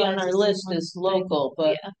 everybody on our list is local,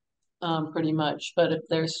 but pretty much. But if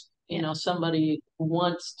there's, somebody who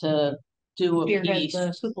wants to do a piece.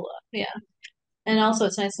 The cupola, yeah. And also,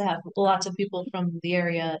 it's nice to have lots of people from the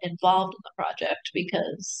area involved in the project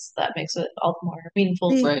because that makes it all the more meaningful.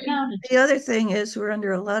 The other thing is we're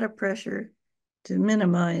under a lot of pressure to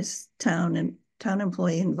minimize town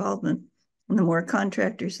employee involvement. And the more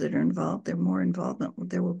contractors that are involved, the more involvement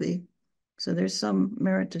there will be. So there's some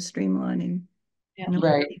merit to streamlining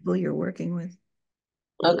Right. people you're working with.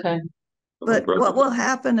 Okay. My But brother what will does.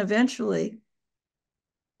 happen eventually?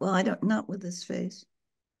 Well, I don't, not with this face.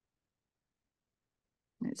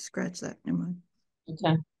 Let's scratch that. Never mind.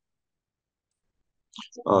 Okay.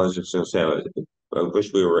 I was just gonna say, I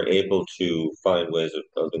wish we were able to find ways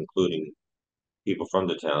of including people from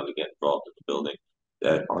the town to get involved in the building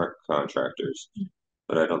that aren't contractors,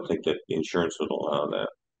 but I don't think that insurance would allow that.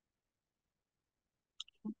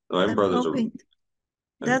 My I'm brother's hoping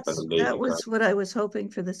an that amazing was contractor. what I was hoping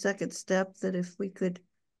for the second step, that if we could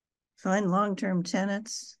find long-term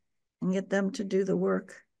tenants and get them to do the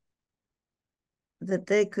work, that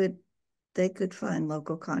they could find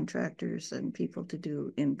local contractors and people to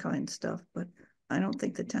do in-kind stuff, but I don't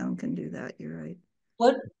think the town can do that. You're right.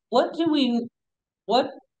 What do we, what,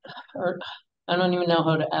 or I don't even know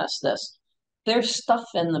how to ask this. There's stuff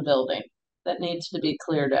in the building that needs to be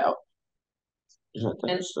cleared out. Is that type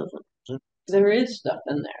And of stuff? there is stuff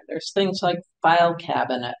in there. There's things like file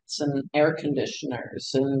cabinets and air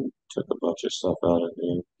conditioners and Took a bunch of stuff out of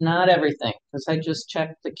there. not everything, because I just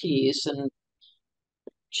checked the keys and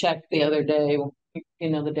checked the other day,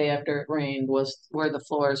 the day after it rained was where the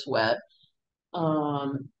floor is wet.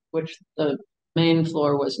 Which the main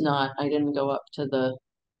floor was not. I didn't go up to the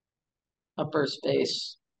upper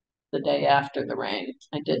space the day after the rain.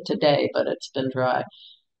 I did today, but it's been dry.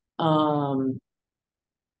 Um,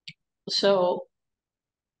 so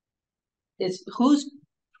who's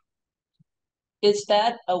is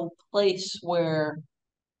that a place where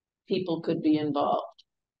people could be involved?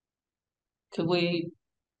 Could we?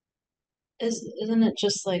 Isn't it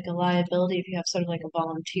just like a liability if you have sort of like a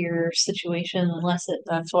volunteer situation, unless it,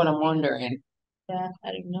 That's what I'm wondering. yeah,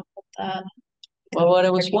 I don't know about that. Well, what I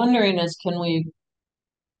was wondering is,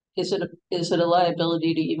 is it a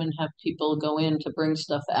liability to even have people go in to bring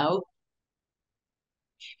stuff out,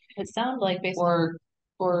 It sounds like based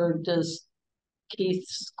or does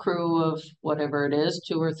Keith's crew of whatever it is,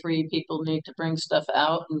 2 or 3 people need to bring stuff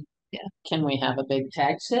out? And Yeah. can we have a big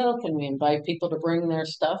tag sale? Can we invite people to bring their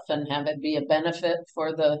stuff and have it be a benefit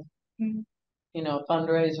for the, Mhm.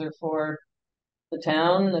 fundraiser for the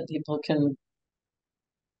town that people can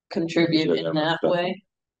contribute Sure, in that much that stuff. way?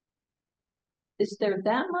 Is there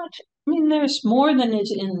that much? I mean, there's more than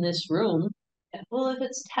is in this room. Yeah, well, if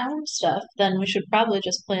it's town stuff, then we should probably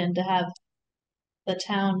just plan to have the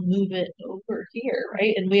town move it over here,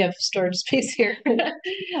 right? And we have storage space here.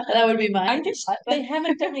 That would be my. They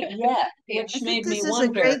haven't done it yet, Yeah. which I think made me this is a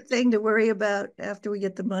wonder. great thing to worry about after we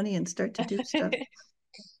get the money and start to do stuff.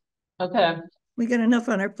 Okay. We got enough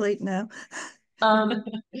on our plate now. Um,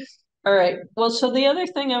 all right. Well, so the other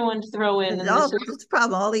thing I wanted to throw in, and this It's a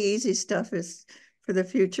problem. All the easy stuff is for the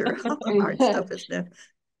future. All the hard stuff is now.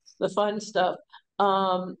 the fun stuff.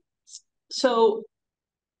 Um, so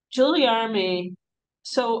Giuliani,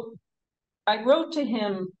 so I wrote to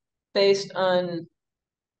him based on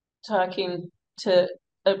talking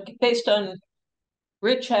based on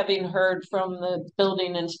Rich having heard from the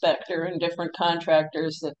building inspector and different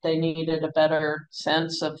contractors that they needed a better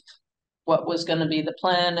sense of what was going to be the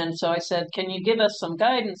plan. And so I said, can you give us some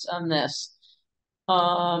guidance on this?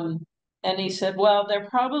 Um, and he said, well, they're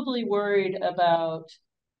probably worried about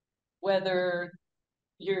whether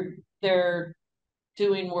they're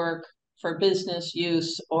doing work for business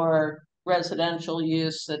use or residential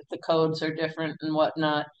use, that the codes are different and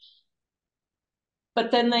whatnot. But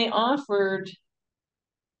then they offered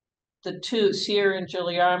the two, Sierra and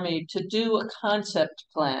Giuliani, to do a concept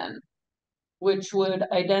plan, which would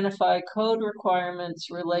identify code requirements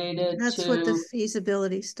related That's what the to,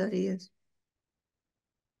 feasibility study is.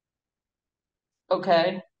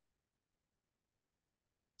 okay.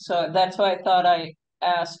 So that's why I thought I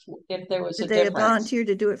asked if there was a Did they difference. volunteer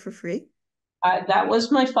to do it for free? That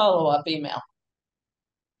was my follow-up email.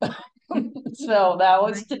 So that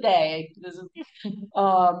was Right. today.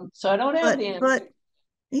 So I don't have the answer. But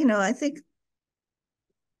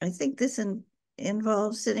I think this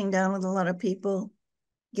involves sitting down with a lot of people,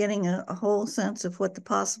 getting a whole sense of what the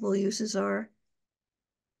possible uses are.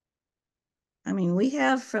 I mean, we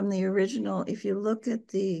have from the original, if you look at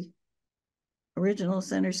the original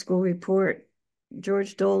center school report,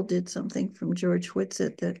 George Dole did something from George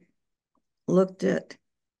Whitsett that looked at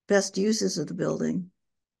best uses of the building.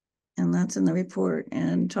 And that's in the report,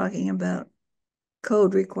 and talking about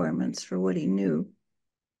code requirements for what he knew.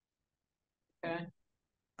 Okay.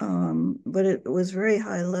 But it was very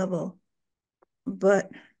high level. But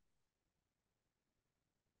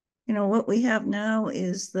what we have now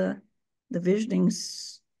is the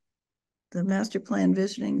visionings, the master plan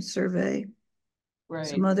visioning survey, Right.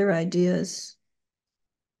 some other ideas.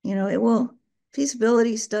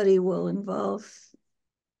 Feasibility study will involve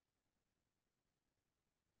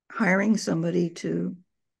hiring somebody to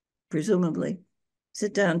presumably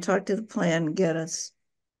sit down, talk to the plan, get us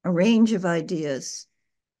a range of ideas.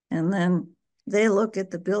 And then they look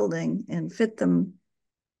at the building and fit them,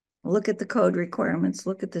 look at the code requirements,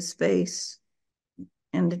 look at the space,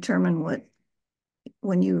 and determine what,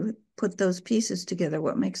 when you put those pieces together,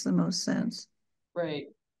 what makes the most sense. Right,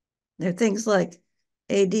 There are things like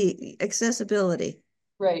AD, accessibility.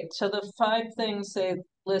 right. So the 5 things they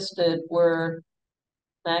listed were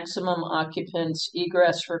maximum occupants,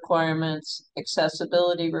 egress requirements,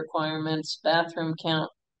 accessibility requirements, bathroom count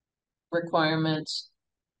requirements,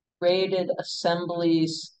 rated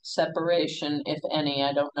assemblies separation, if any.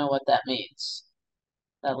 I don't know what that means.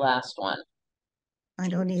 That last one. I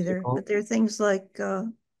don't either, but there are things like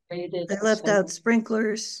Rated they left out assembly.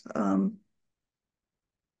 sprinklers.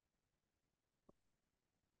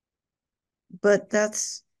 But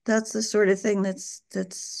that's the sort of thing that's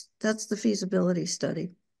the feasibility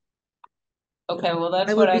study. Okay, well, I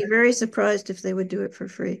that's what would be very surprised if they would do it for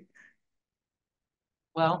free.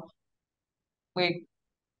 well, we,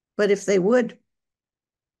 But if they would,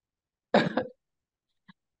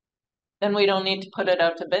 then we don't need to put it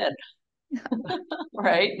out to bid,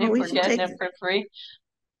 right? well, If we we're should getting take, it for free.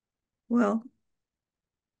 well,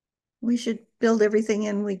 we should build everything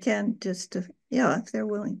in we can just to, yeah, if they're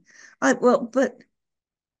willing. But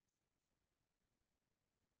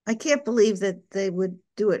I can't believe that they would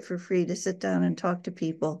do it for free to sit down and talk to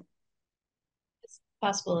people. It's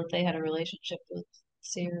possible that they had a relationship with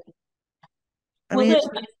Sears. I Well, mean,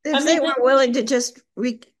 I if mean, they were willing to just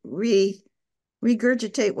regurgitate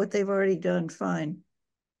what they've already done, fine.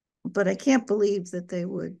 But I can't believe that they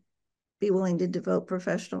would be willing to devote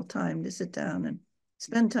professional time to sit down and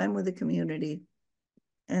spend time with the community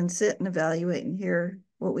and sit and evaluate and hear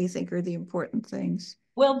what we think are the important things.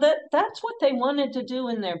 well, that's what they wanted to do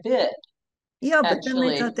in their bid, Yeah, but then they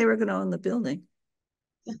actually. thought they were going to own the building.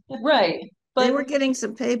 Right, They but were getting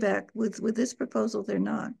some payback with this proposal. They're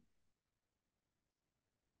not.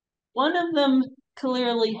 one of them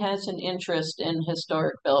clearly has an interest in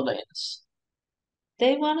historic buildings.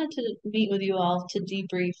 They wanted to meet with you all to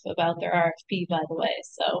debrief about their RFP, by the way,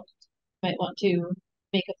 so might want to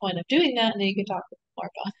make a point of doing that, and then you can talk more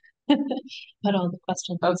about all the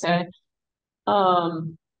questions. Okay.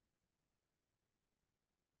 Um,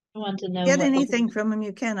 I want to know Get what anything from them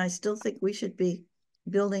you can. I still think we should be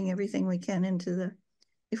building everything we can into the.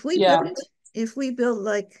 If we yeah, build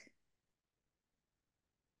like,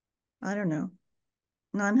 I don't know,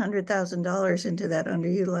 $900,000 into that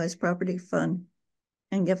underutilized property fund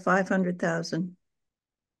and get 500,000,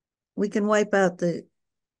 we can wipe out the.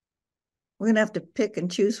 We're gonna have to pick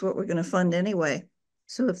and choose what we're gonna fund anyway.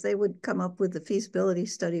 So if they would come up with the feasibility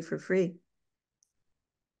study for free,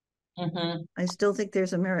 mhm. I still think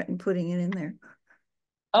there's a merit in putting it in there.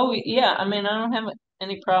 Oh, yeah, I mean, I don't have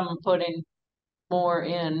any problem putting more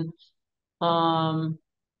in. Um,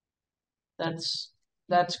 that's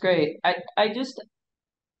great. I just,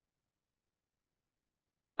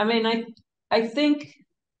 I mean, I think,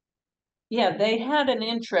 yeah, they had an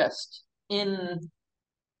interest in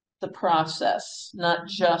the process, not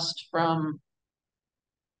just from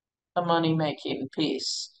a money-making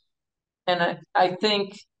piece. And I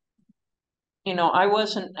think, I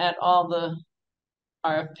wasn't at all the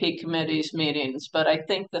RFP committee's meetings, but I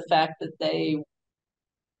think the fact that they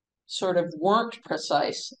sort of weren't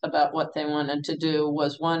precise about what they wanted to do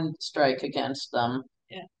was one strike against them.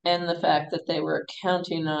 Yeah. And the fact that they were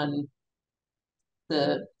counting on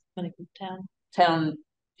the town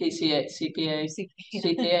PCA, CPA,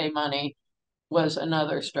 CPA money was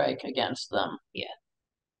another strike against them. Yeah.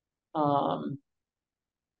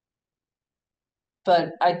 But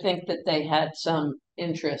I think that they had some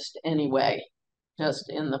interest anyway, just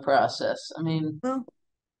in the process. I mean, Well,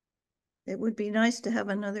 it would be nice to have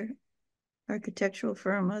another architectural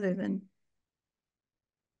firm other than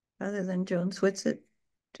Jones Whitsitt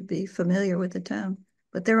to be familiar with the town.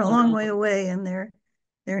 But they're a long way away, and their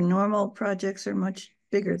normal projects are much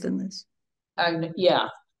bigger than this. yeah,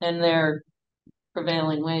 and their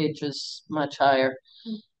prevailing wage is much higher.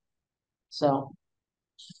 So,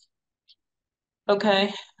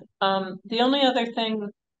 okay. The only other thing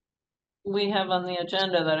we have on the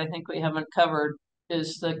agenda that I think we haven't covered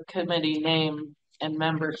is the committee name and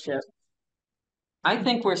membership. I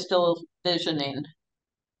think we're still visioning.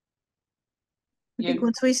 I think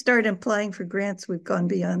once we start applying for grants, we've gone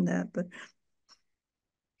beyond that. But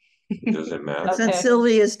Doesn't matter. since Okay.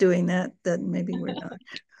 Sylvia's doing that, then maybe we're not.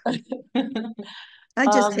 I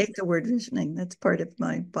just hate the word visioning. That's part of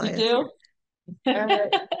my bias. You do? All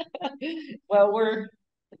right. Well, we're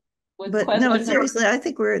with But no, question seriously, I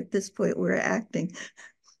think we're at this point, we're acting.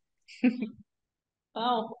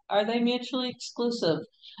 Oh, are they mutually exclusive?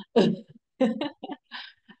 To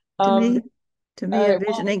Um, me, to all me, a right, well,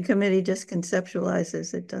 visioning committee just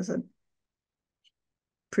conceptualizes, it doesn't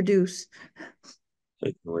produce.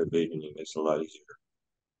 Taking away visioning makes it a lot easier.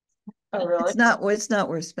 oh, really? It's not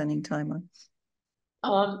worth spending time on.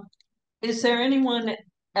 Um, is there anyone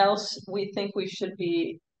else we think we should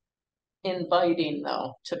be inviting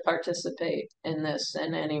though to participate in this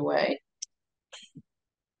in any way?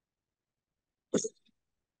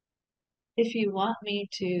 If you want me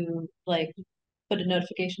to like put a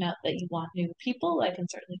notification out that you want new people, I can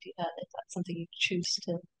certainly do that if that's something you choose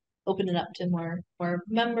to open it up to more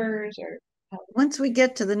members or how. Once we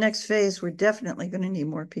get to the next phase, we're definitely going to need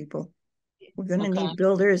more people. We're going to Okay. need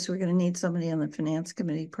builders. We're going to need somebody on the finance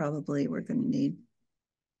committee, probably. We're going to need,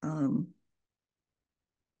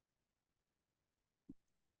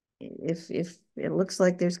 if it looks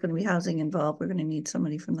like there's going to be housing involved, we're going to need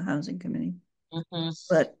somebody from the housing committee.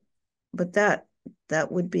 But that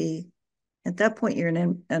would be, at that point, you're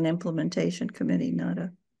an implementation committee, not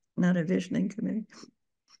a visioning committee.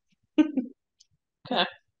 Okay.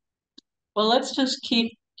 Well, let's just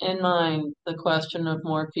keep in mind the question of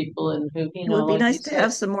more people and who, It would be like you nice to said.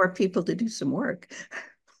 have some more people to do some work.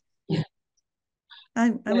 Yeah.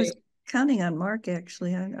 I was Right. counting on Mark,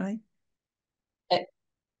 actually. He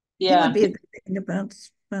Yeah, would be a good thing to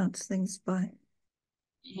bounce things by.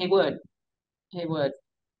 he would. He would.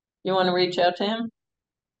 You want to reach out to him?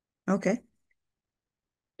 Okay.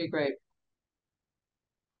 Be great.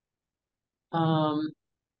 All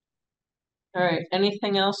right.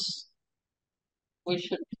 Anything else we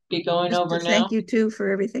should be going Just to over now? thank you too for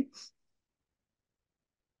everything.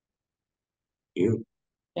 You,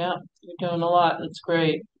 Yeah, you're doing a lot. It's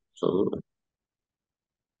great. absolutely.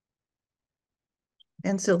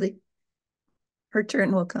 And Sylvie, her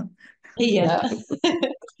turn will come. Yeah.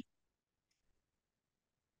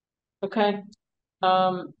 Okay.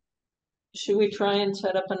 Should we try and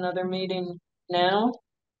set up another meeting now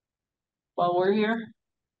while we're here?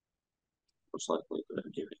 Most likely a good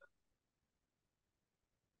idea.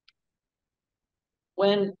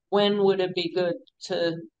 When would it be good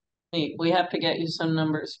to meet? We have to get you some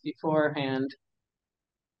numbers beforehand,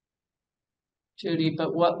 Judy,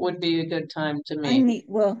 but what would be a good time to meet?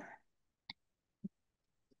 Well,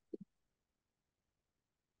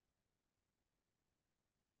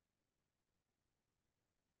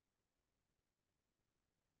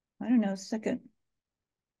 I don't know, second.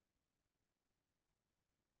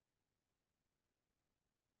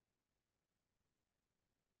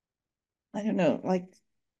 I don't know, like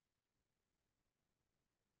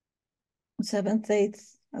 7th,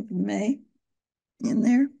 8th of May in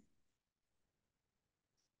there.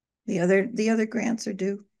 The other grants are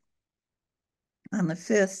due on the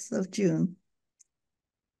 5th of June.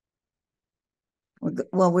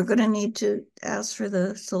 We're going to need to ask for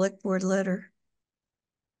the select board letter.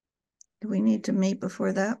 Do we need to meet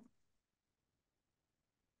before that?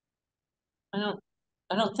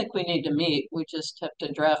 I don't think we need to meet. We just have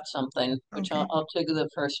to draft something, which Okay. I'll take the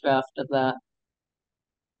first draft of that.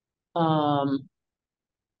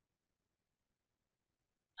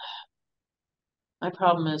 My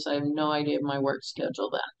problem is I have no idea of my work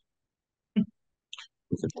schedule then.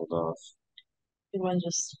 We can hold off. You want to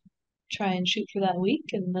just try and shoot for that week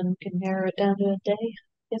and then we can narrow it down to a day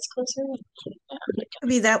gets closer. It'll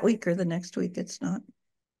be that week or the next week. It's not.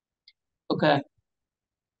 Okay.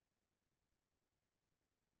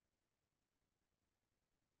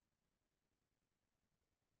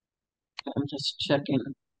 I'm just checking.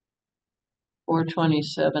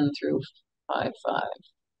 427 through 5/5.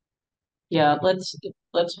 Yeah, let's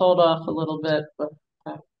hold off a little bit, but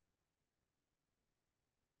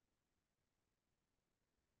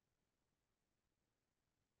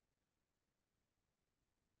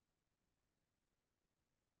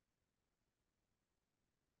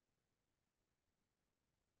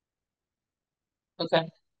okay.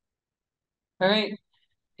 All right.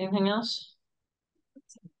 Anything else?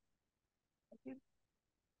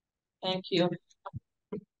 Thank you.